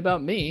need to worry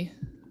about me.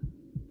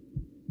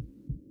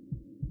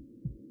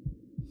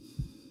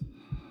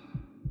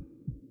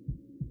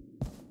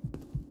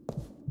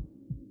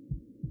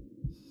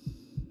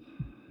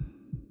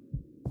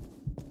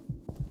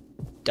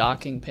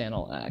 Docking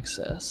panel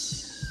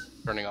access.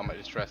 Turning on my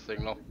distress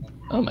signal.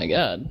 Oh my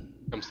god.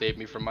 Come save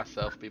me from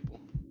myself, people.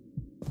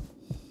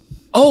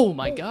 Oh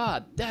my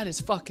god, that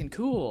is fucking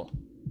cool.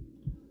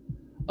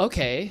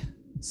 Okay,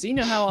 so you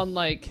know how on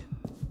like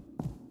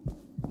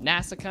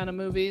NASA kind of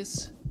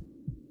movies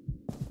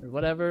or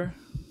whatever,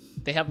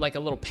 they have like a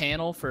little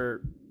panel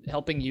for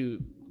helping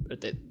you,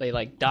 they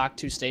like dock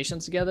two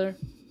stations together?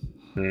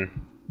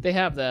 They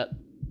have that.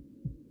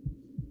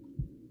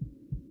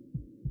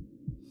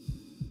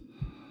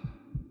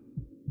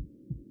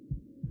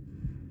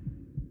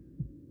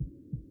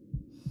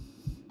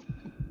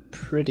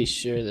 Pretty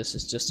sure this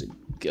is just a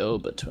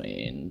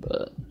go-between,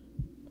 but...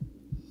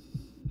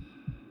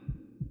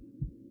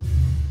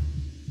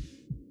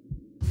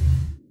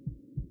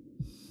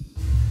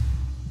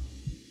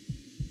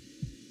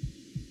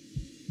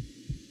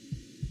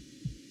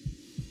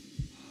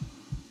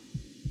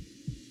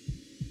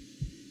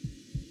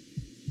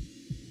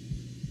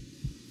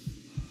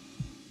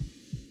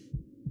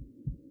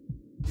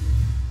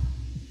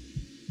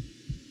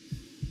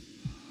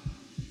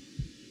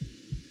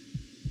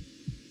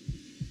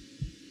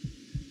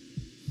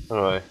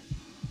 Anyway.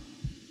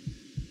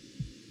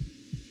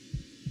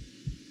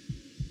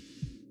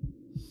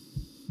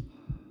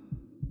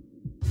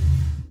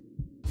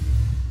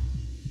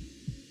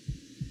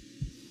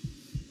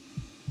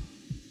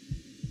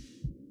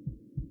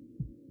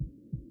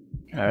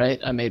 Alright,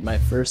 I made my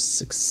first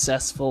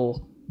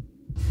successful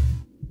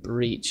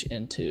breach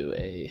into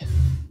a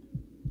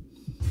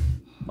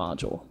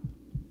module.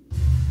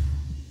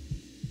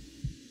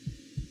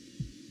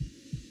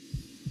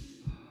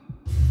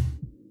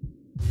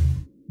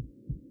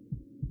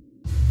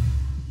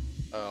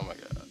 Oh my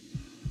god.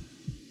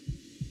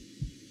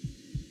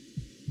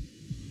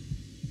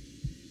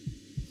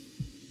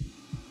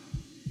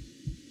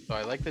 So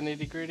I like the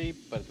nitty gritty,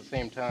 but at the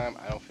same time,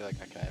 I don't feel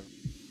like I can ever.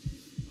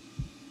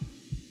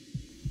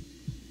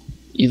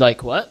 You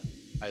like what?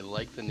 I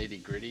like the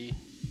nitty gritty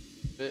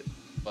bit,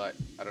 but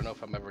I don't know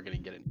if I'm ever gonna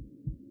get it.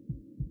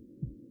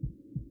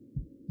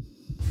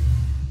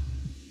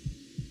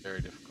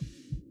 Very difficult.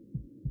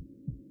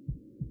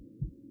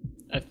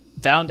 I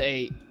found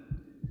a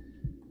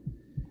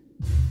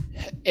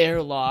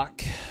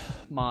airlock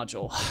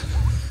module.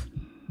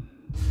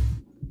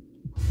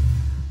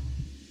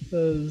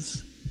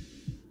 That's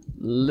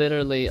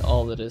literally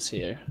all that is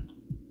here,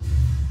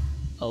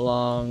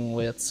 along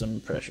with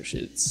some pressure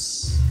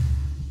chutes.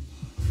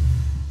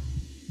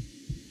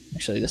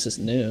 Actually, this is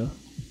new.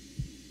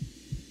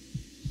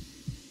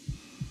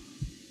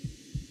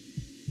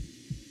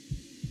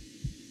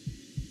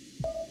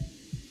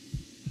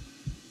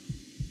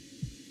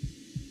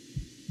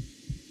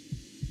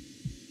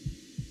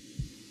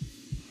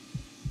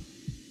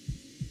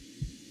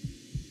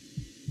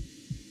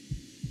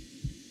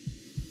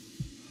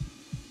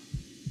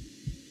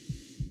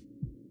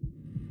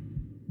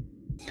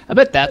 I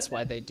bet that's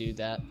why they do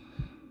that.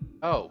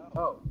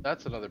 Oh,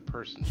 that's another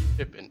person's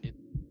ship, and it.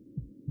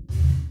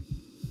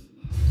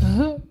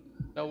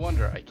 No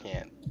wonder I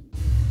can't.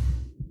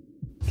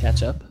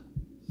 Catch up.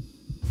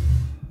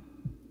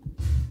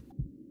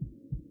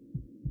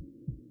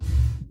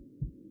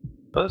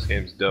 Oh, this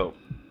game's dope.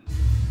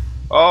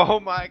 Oh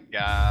my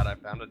god, I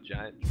found a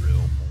giant drill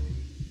thing.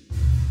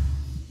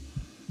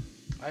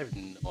 I have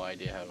no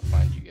idea how to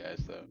find you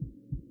guys, though.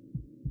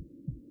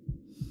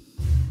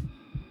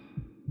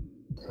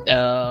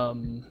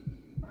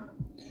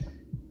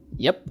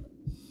 Yep.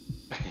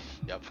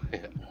 Yep.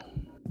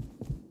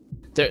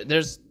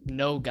 There's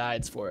no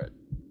guides for it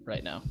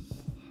right now.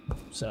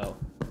 So,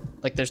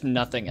 like, there's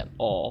nothing at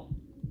all.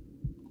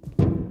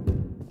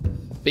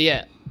 But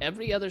yeah,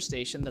 every other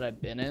station that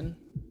I've been in,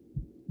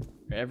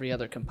 or every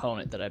other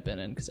component that I've been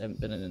in, because I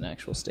haven't been in an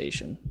actual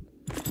station,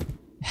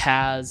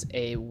 has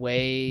a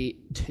way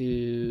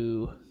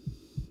to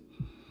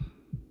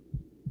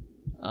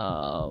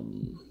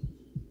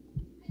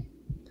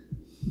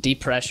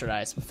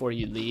depressurize before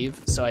you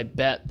leave. So I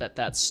bet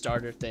that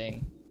starter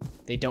thing,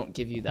 they don't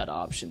give you that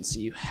option, so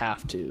you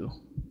have to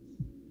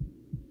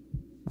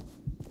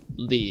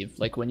leave.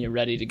 Like when you're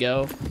ready to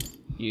go,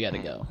 you gotta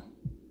go.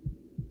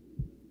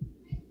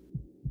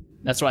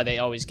 That's why they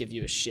always give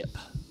you a ship.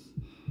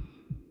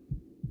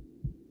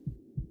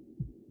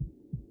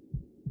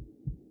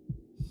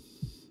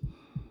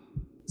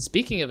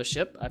 Speaking of a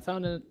ship, I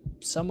found a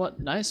somewhat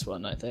nice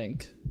one, I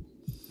think.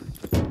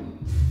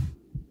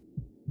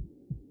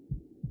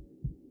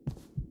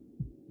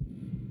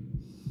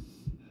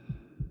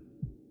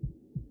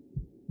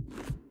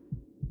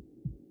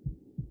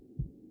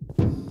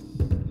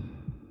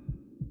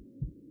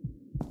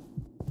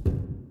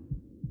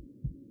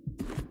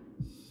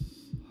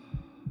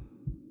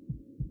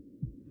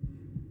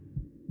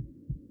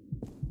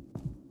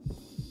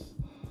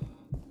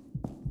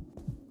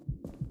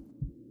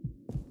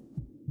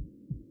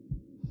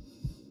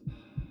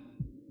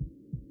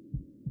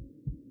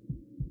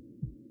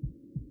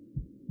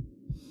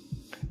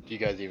 Do you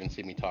guys even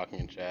see me talking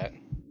in chat?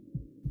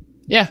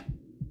 Yeah.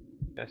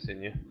 I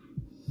seen you.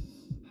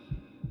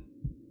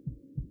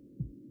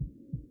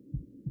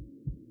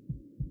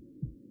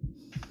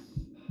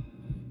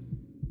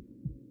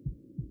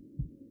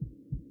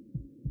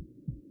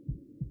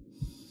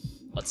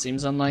 What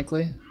seems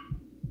unlikely?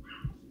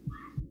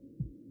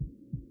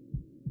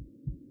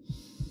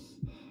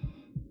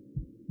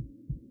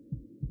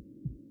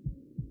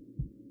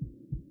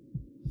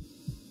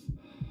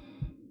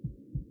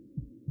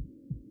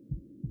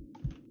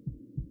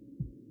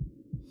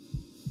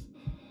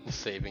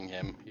 Saving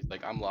him. He's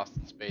like, I'm lost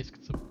in space.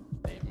 Can someone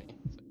save me?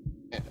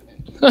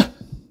 It's like,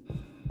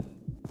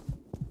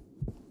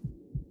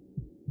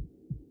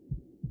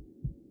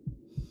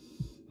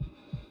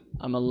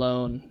 I'm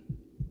alone.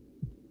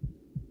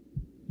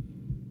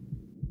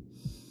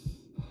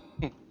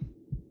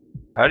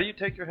 How do you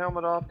take your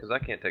helmet off? Because I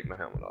can't take my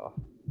helmet off.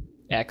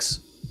 X.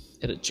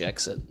 It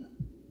ejects it.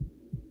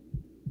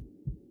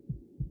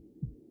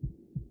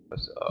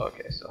 Oh,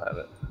 okay, still have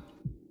it.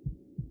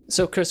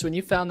 So, Chris, when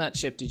you found that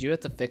ship, did you have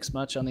to fix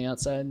much on the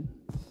outside?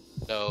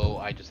 No,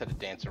 I just had to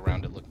dance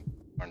around it looking for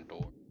the barn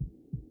door.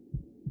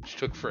 Which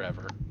took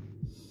forever.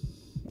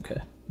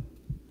 Okay. I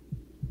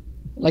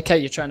like how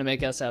you're trying to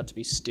make us out to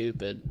be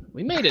stupid.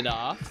 We made it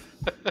off.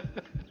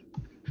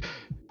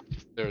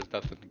 There was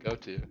nothing to go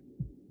to.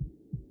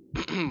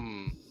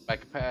 My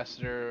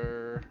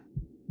capacitor.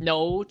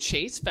 No,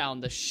 Chase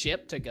found the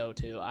ship to go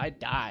to. I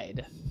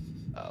died.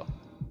 Oh.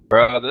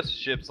 Bro, this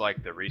ship's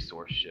like the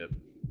resource ship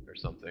or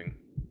something.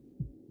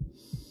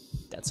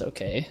 That's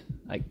okay,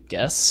 I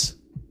guess.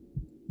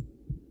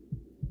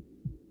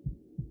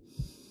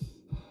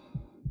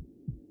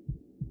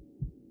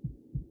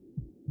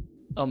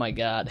 Oh my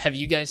god. Have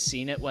you guys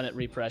seen it when it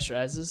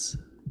repressurizes?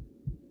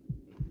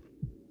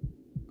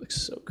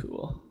 Looks so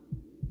cool.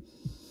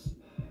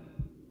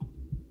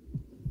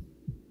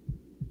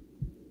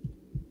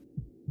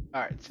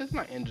 Alright, it says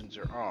my engines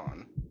are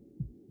on.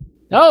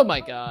 Oh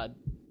my god.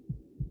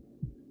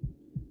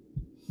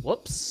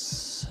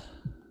 Whoops.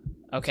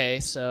 Okay,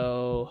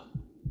 so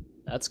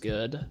that's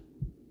good.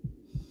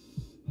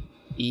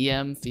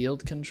 EM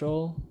field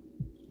control.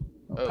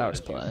 Oh, power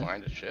did you supply.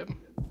 find a ship?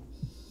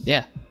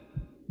 Yeah.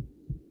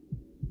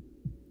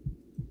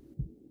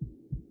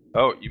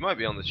 Oh, you might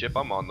be on the ship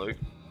I'm on, Luke.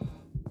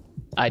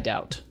 I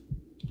doubt.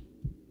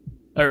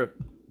 Or,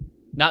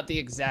 not the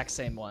exact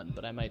same one,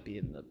 but I might be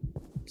in the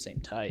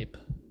same type.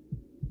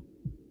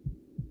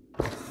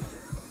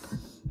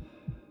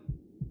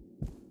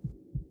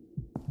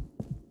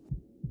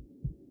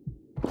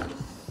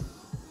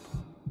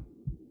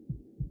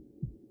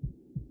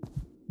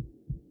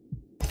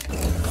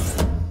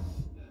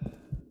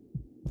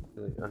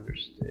 Really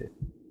understand.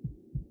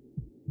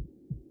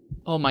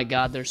 Oh my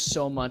god, there's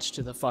so much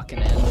to the fucking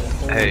end.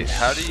 Holy Hey,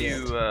 how do shit.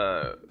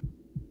 you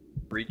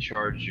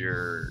recharge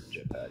your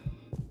jetpack?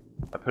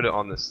 I put it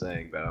on this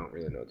thing, but I don't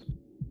really know what to do.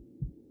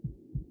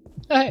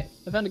 Oh, hey,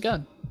 I found a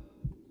gun.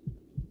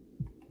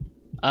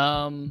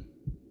 I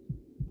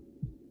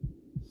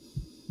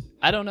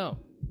don't know.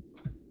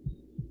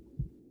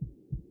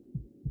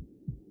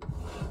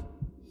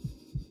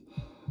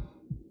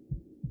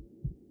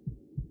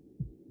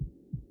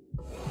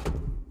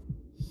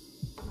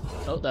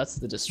 Oh, that's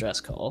the distress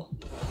call.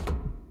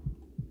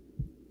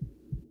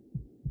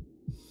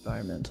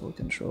 Environmental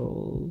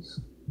controls.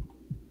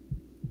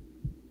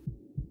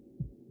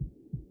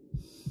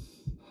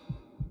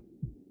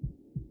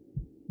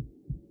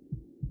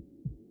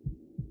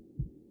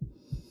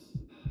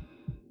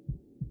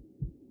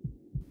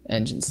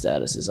 Engine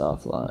status is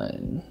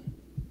offline.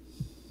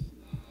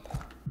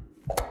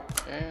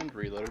 And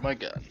reloaded my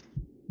gun.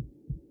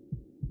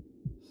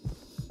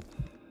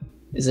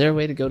 Is there a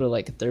way to go to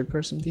like a third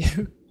person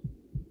view?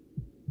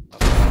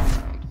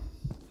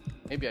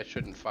 Maybe I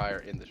shouldn't fire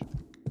in the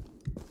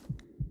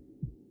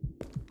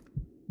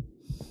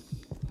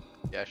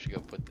Yeah, I should go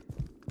put this.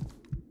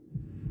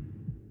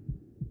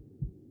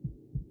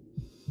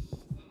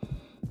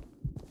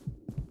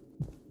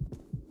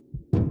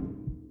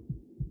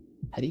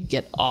 How do you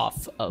get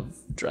off of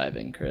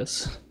driving,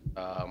 Chris?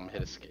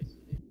 Hit escape.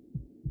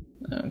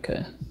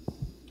 Okay.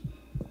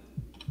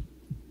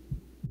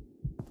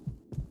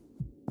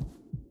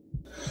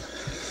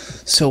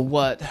 So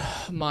what?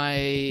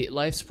 My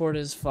life support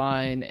is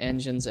fine,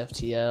 engines,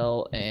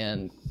 FTL,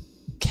 and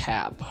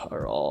cap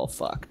are all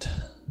fucked.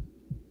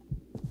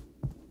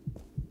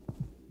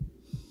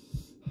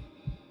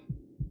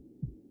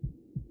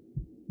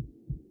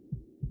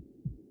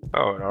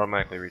 Oh, it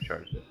automatically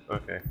recharged it.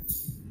 Okay.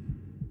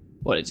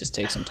 What, it just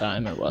takes some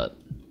time or what?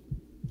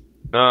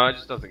 No, it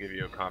just doesn't give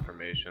you a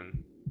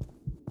confirmation.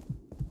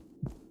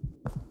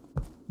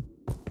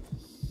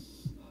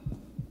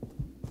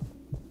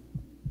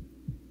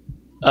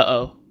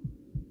 Uh-oh.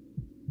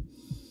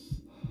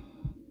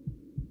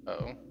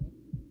 Uh-oh.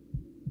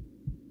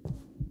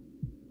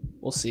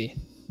 We'll see.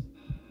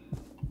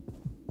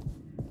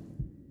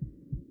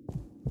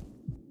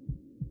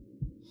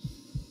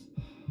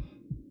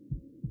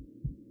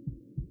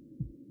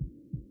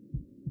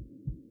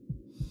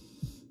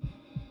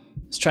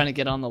 I was trying to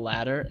get on the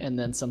ladder, and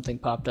then something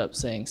popped up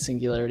saying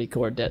Singularity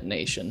Core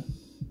Detonation.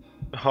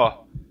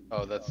 Oh,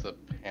 Oh, that's the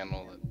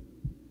panel that...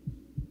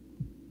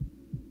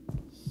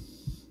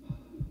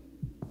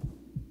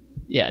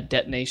 Yeah,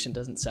 detonation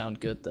doesn't sound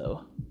good,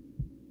 though.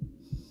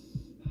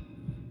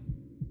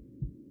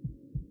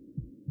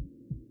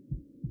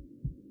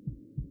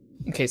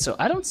 Okay, so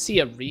I don't see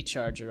a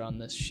recharger on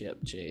this ship,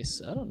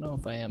 Jace. I don't know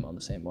if I am on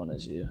the same one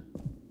as you.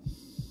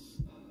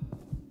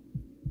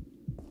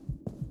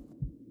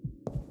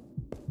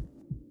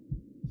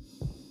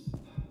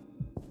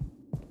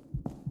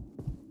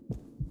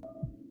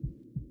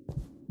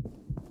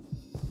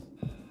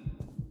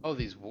 Oh,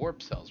 these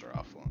warp cells are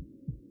offline.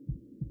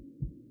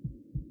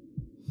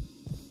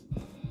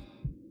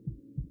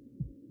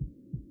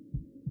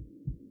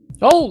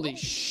 Holy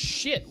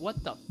shit,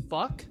 what the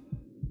fuck?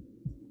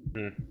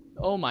 Hmm.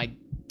 Oh my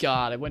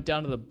god, I went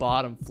down to the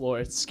bottom floor.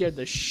 It scared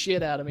the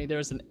shit out of me. There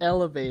was an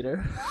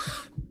elevator.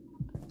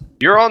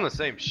 you're on the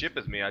same ship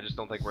as me. I just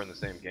don't think we're in the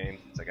same game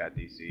since I got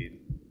DC'd.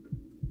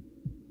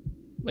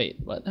 Wait,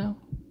 what now?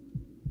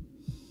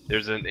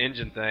 There's an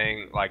engine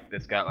thing like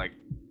that's got like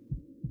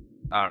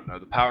I don't know,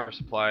 the power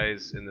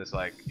supplies in this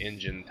like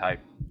engine type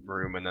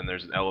room, and then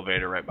there's an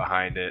elevator right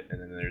behind it, and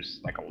then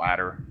there's like a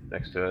ladder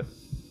next to it.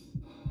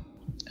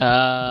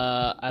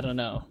 I don't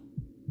know.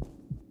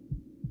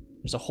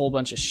 There's a whole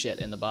bunch of shit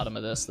in the bottom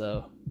of this,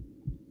 though.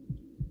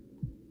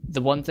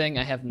 The one thing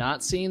I have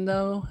not seen,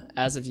 though,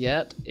 as of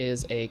yet,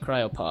 is a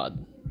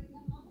cryopod.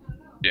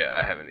 Yeah,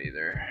 I haven't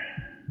either.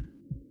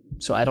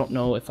 So I don't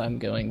know if I'm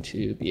going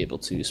to be able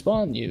to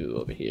spawn you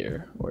over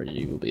here, or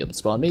you will be able to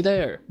spawn me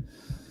there.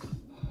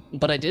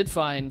 But I did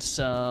find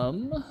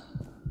some...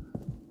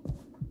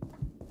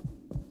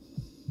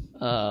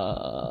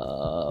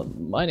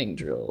 mining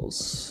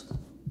drills.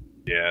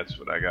 Yeah, that's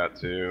what I got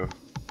too.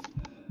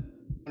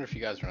 I wonder if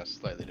you guys are on a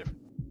slightly different...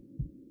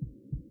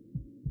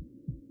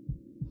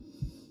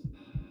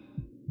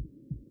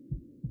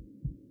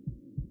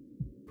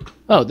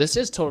 Oh, this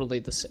is totally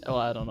the same. Oh,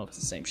 I don't know if it's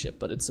the same ship,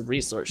 but it's a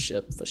resource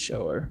ship for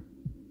sure.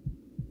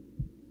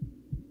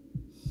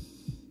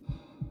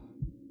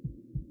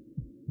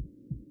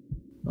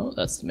 Oh,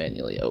 that's to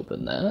manually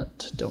open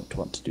that. Don't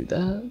want to do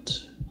that.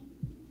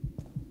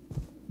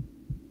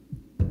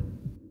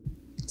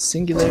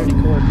 Singularity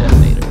Core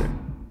Detonator.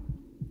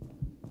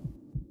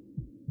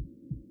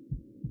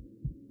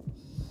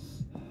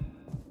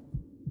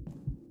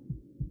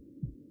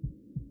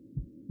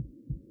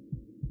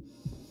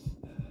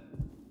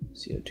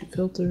 CO2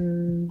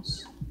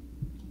 filters.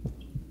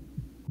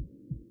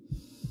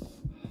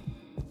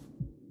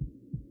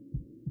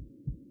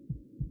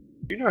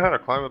 Do you know how to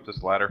climb up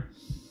this ladder?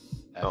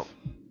 F. Oh.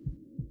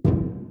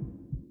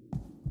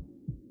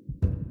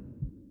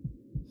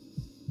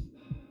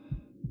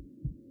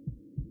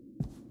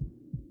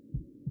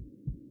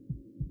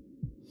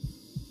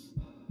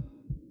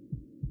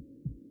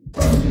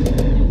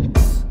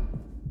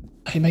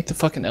 How do you make the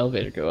fucking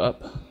elevator go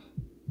up?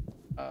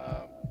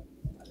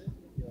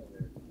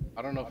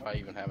 I don't know if I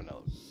even have an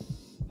elevator.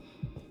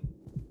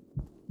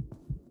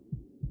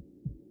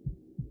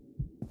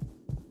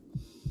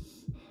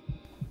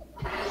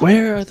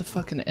 Where are the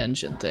fucking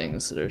engine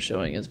things that are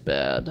showing as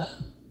bad?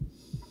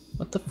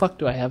 What the fuck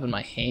do I have in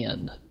my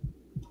hand?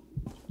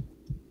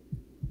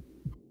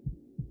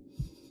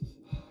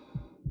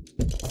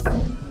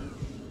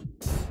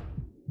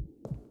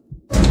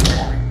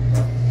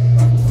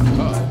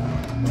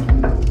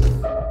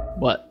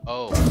 What?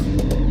 Oh.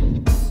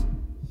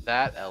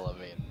 That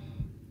elevator.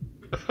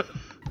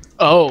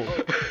 Oh,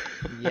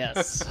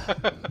 yes.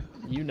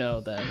 You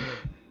know then.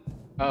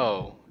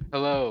 Oh,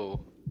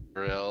 hello,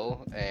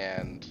 Brill,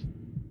 and...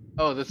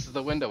 Oh, this is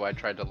the window I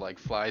tried to, like,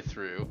 fly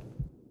through,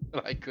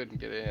 but I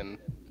couldn't get in.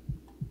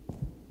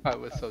 I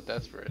was so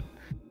desperate.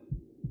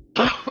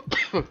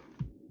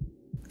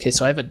 Okay,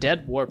 so I have a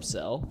dead warp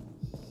cell.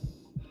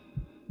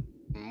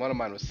 One of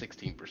mine was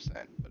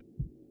 16%. But...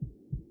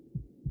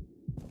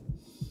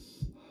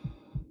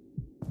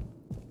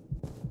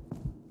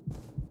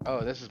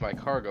 Oh, this is my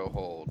cargo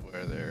hold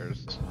where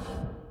there's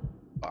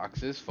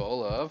boxes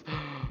full of.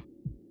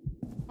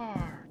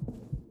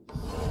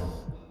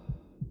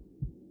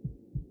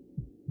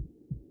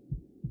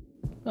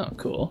 Oh,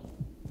 cool.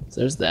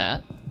 So there's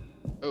that.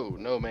 Oh,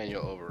 no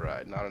manual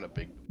override. Not in a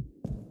big.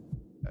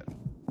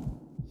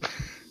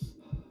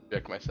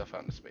 Check myself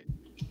out into space.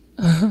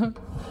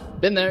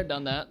 Been there,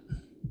 done that.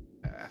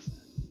 Pass.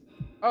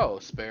 Oh,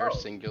 spare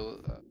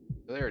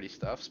singularity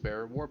stuff.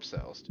 Spare warp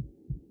cells.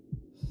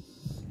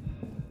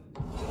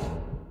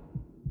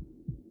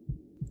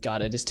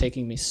 God, it is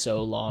taking me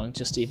so long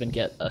just to even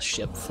get a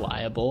ship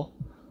flyable.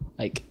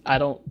 Like, I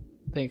don't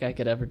think I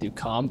could ever do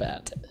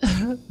combat.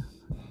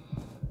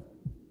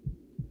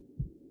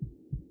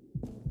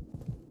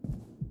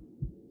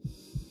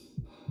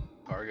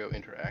 Cargo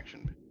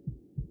interaction.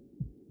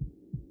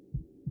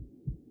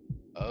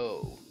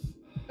 Oh,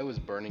 I was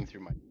burning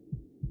through my.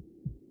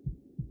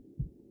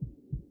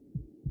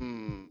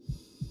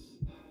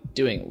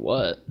 Doing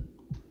what?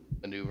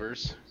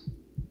 Maneuvers.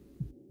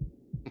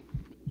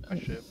 My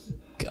ship.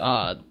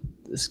 God,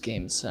 this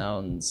game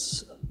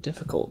sounds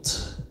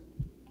difficult.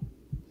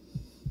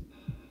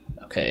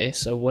 Okay,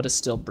 so what is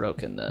still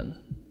broken then?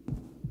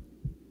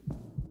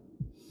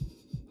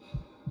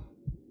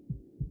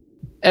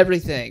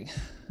 Everything.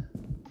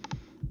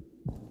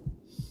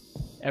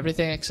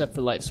 Everything except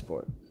for life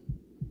support.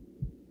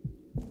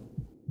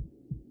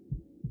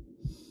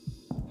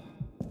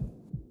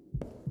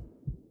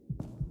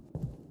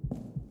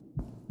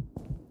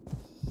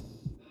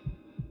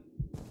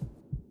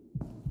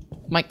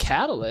 My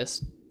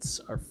catalysts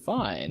are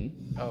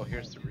fine. Oh,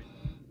 here's the.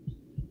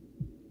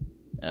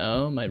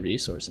 Oh, my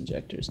resource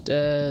injector is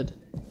dead.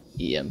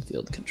 EM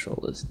field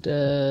control is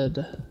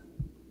dead.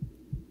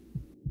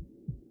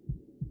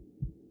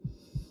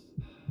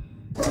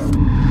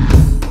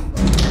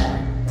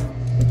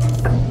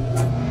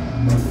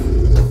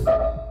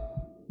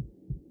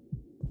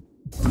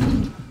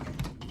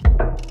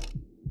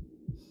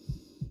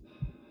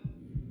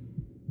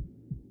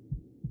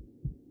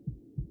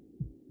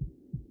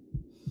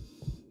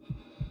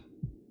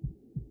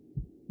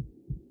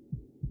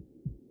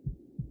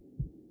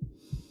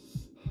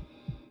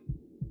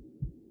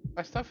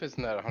 My stuff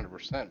isn't at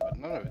 100%, but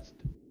none of it's.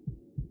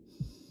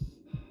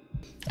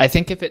 I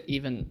think if it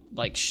even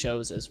like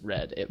shows as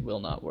red, it will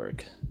not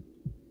work.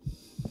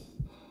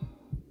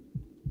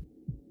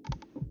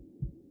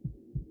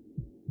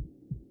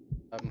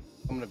 I'm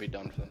gonna be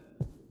done for them.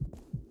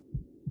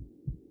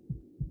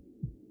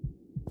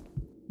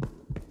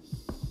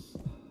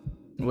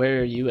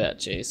 Where are you at,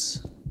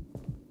 Jace?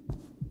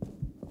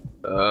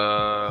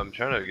 I'm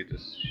trying to get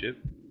this ship.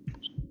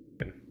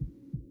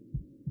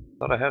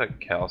 Thought I had a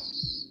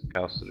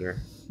calciter.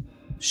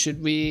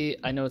 Should we,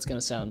 I know it's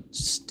gonna sound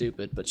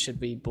stupid, but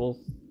should we both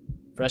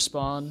fresh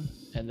spawn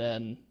and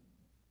then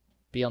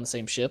be on the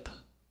same ship?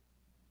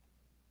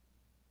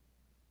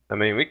 I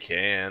mean, we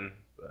can,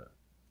 but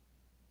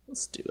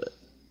Let's do it.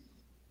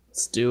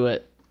 Let's do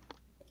it.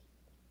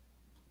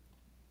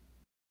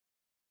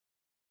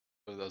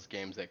 One of those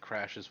games that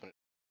crashes when.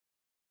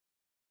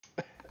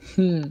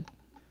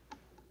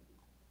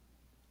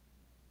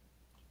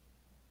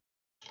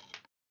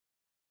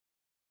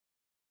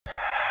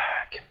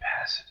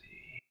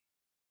 capacity.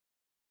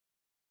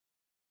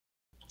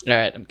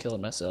 Alright, I'm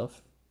killing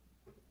myself.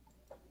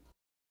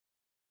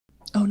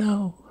 Oh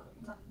no.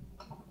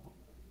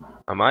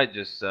 I might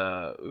just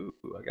ooh,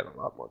 I got a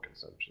lot more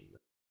consumption.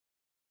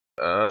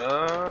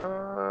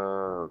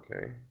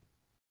 Okay.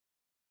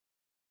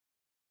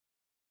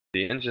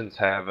 The engines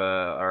have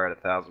are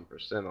at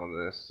 1,000%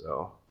 on this,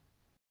 so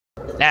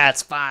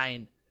That's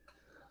fine.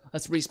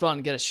 Let's respawn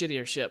and get a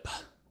shittier ship.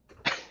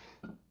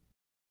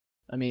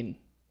 I mean,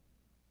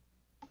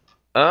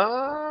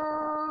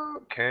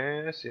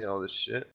 okay, I see all this shit.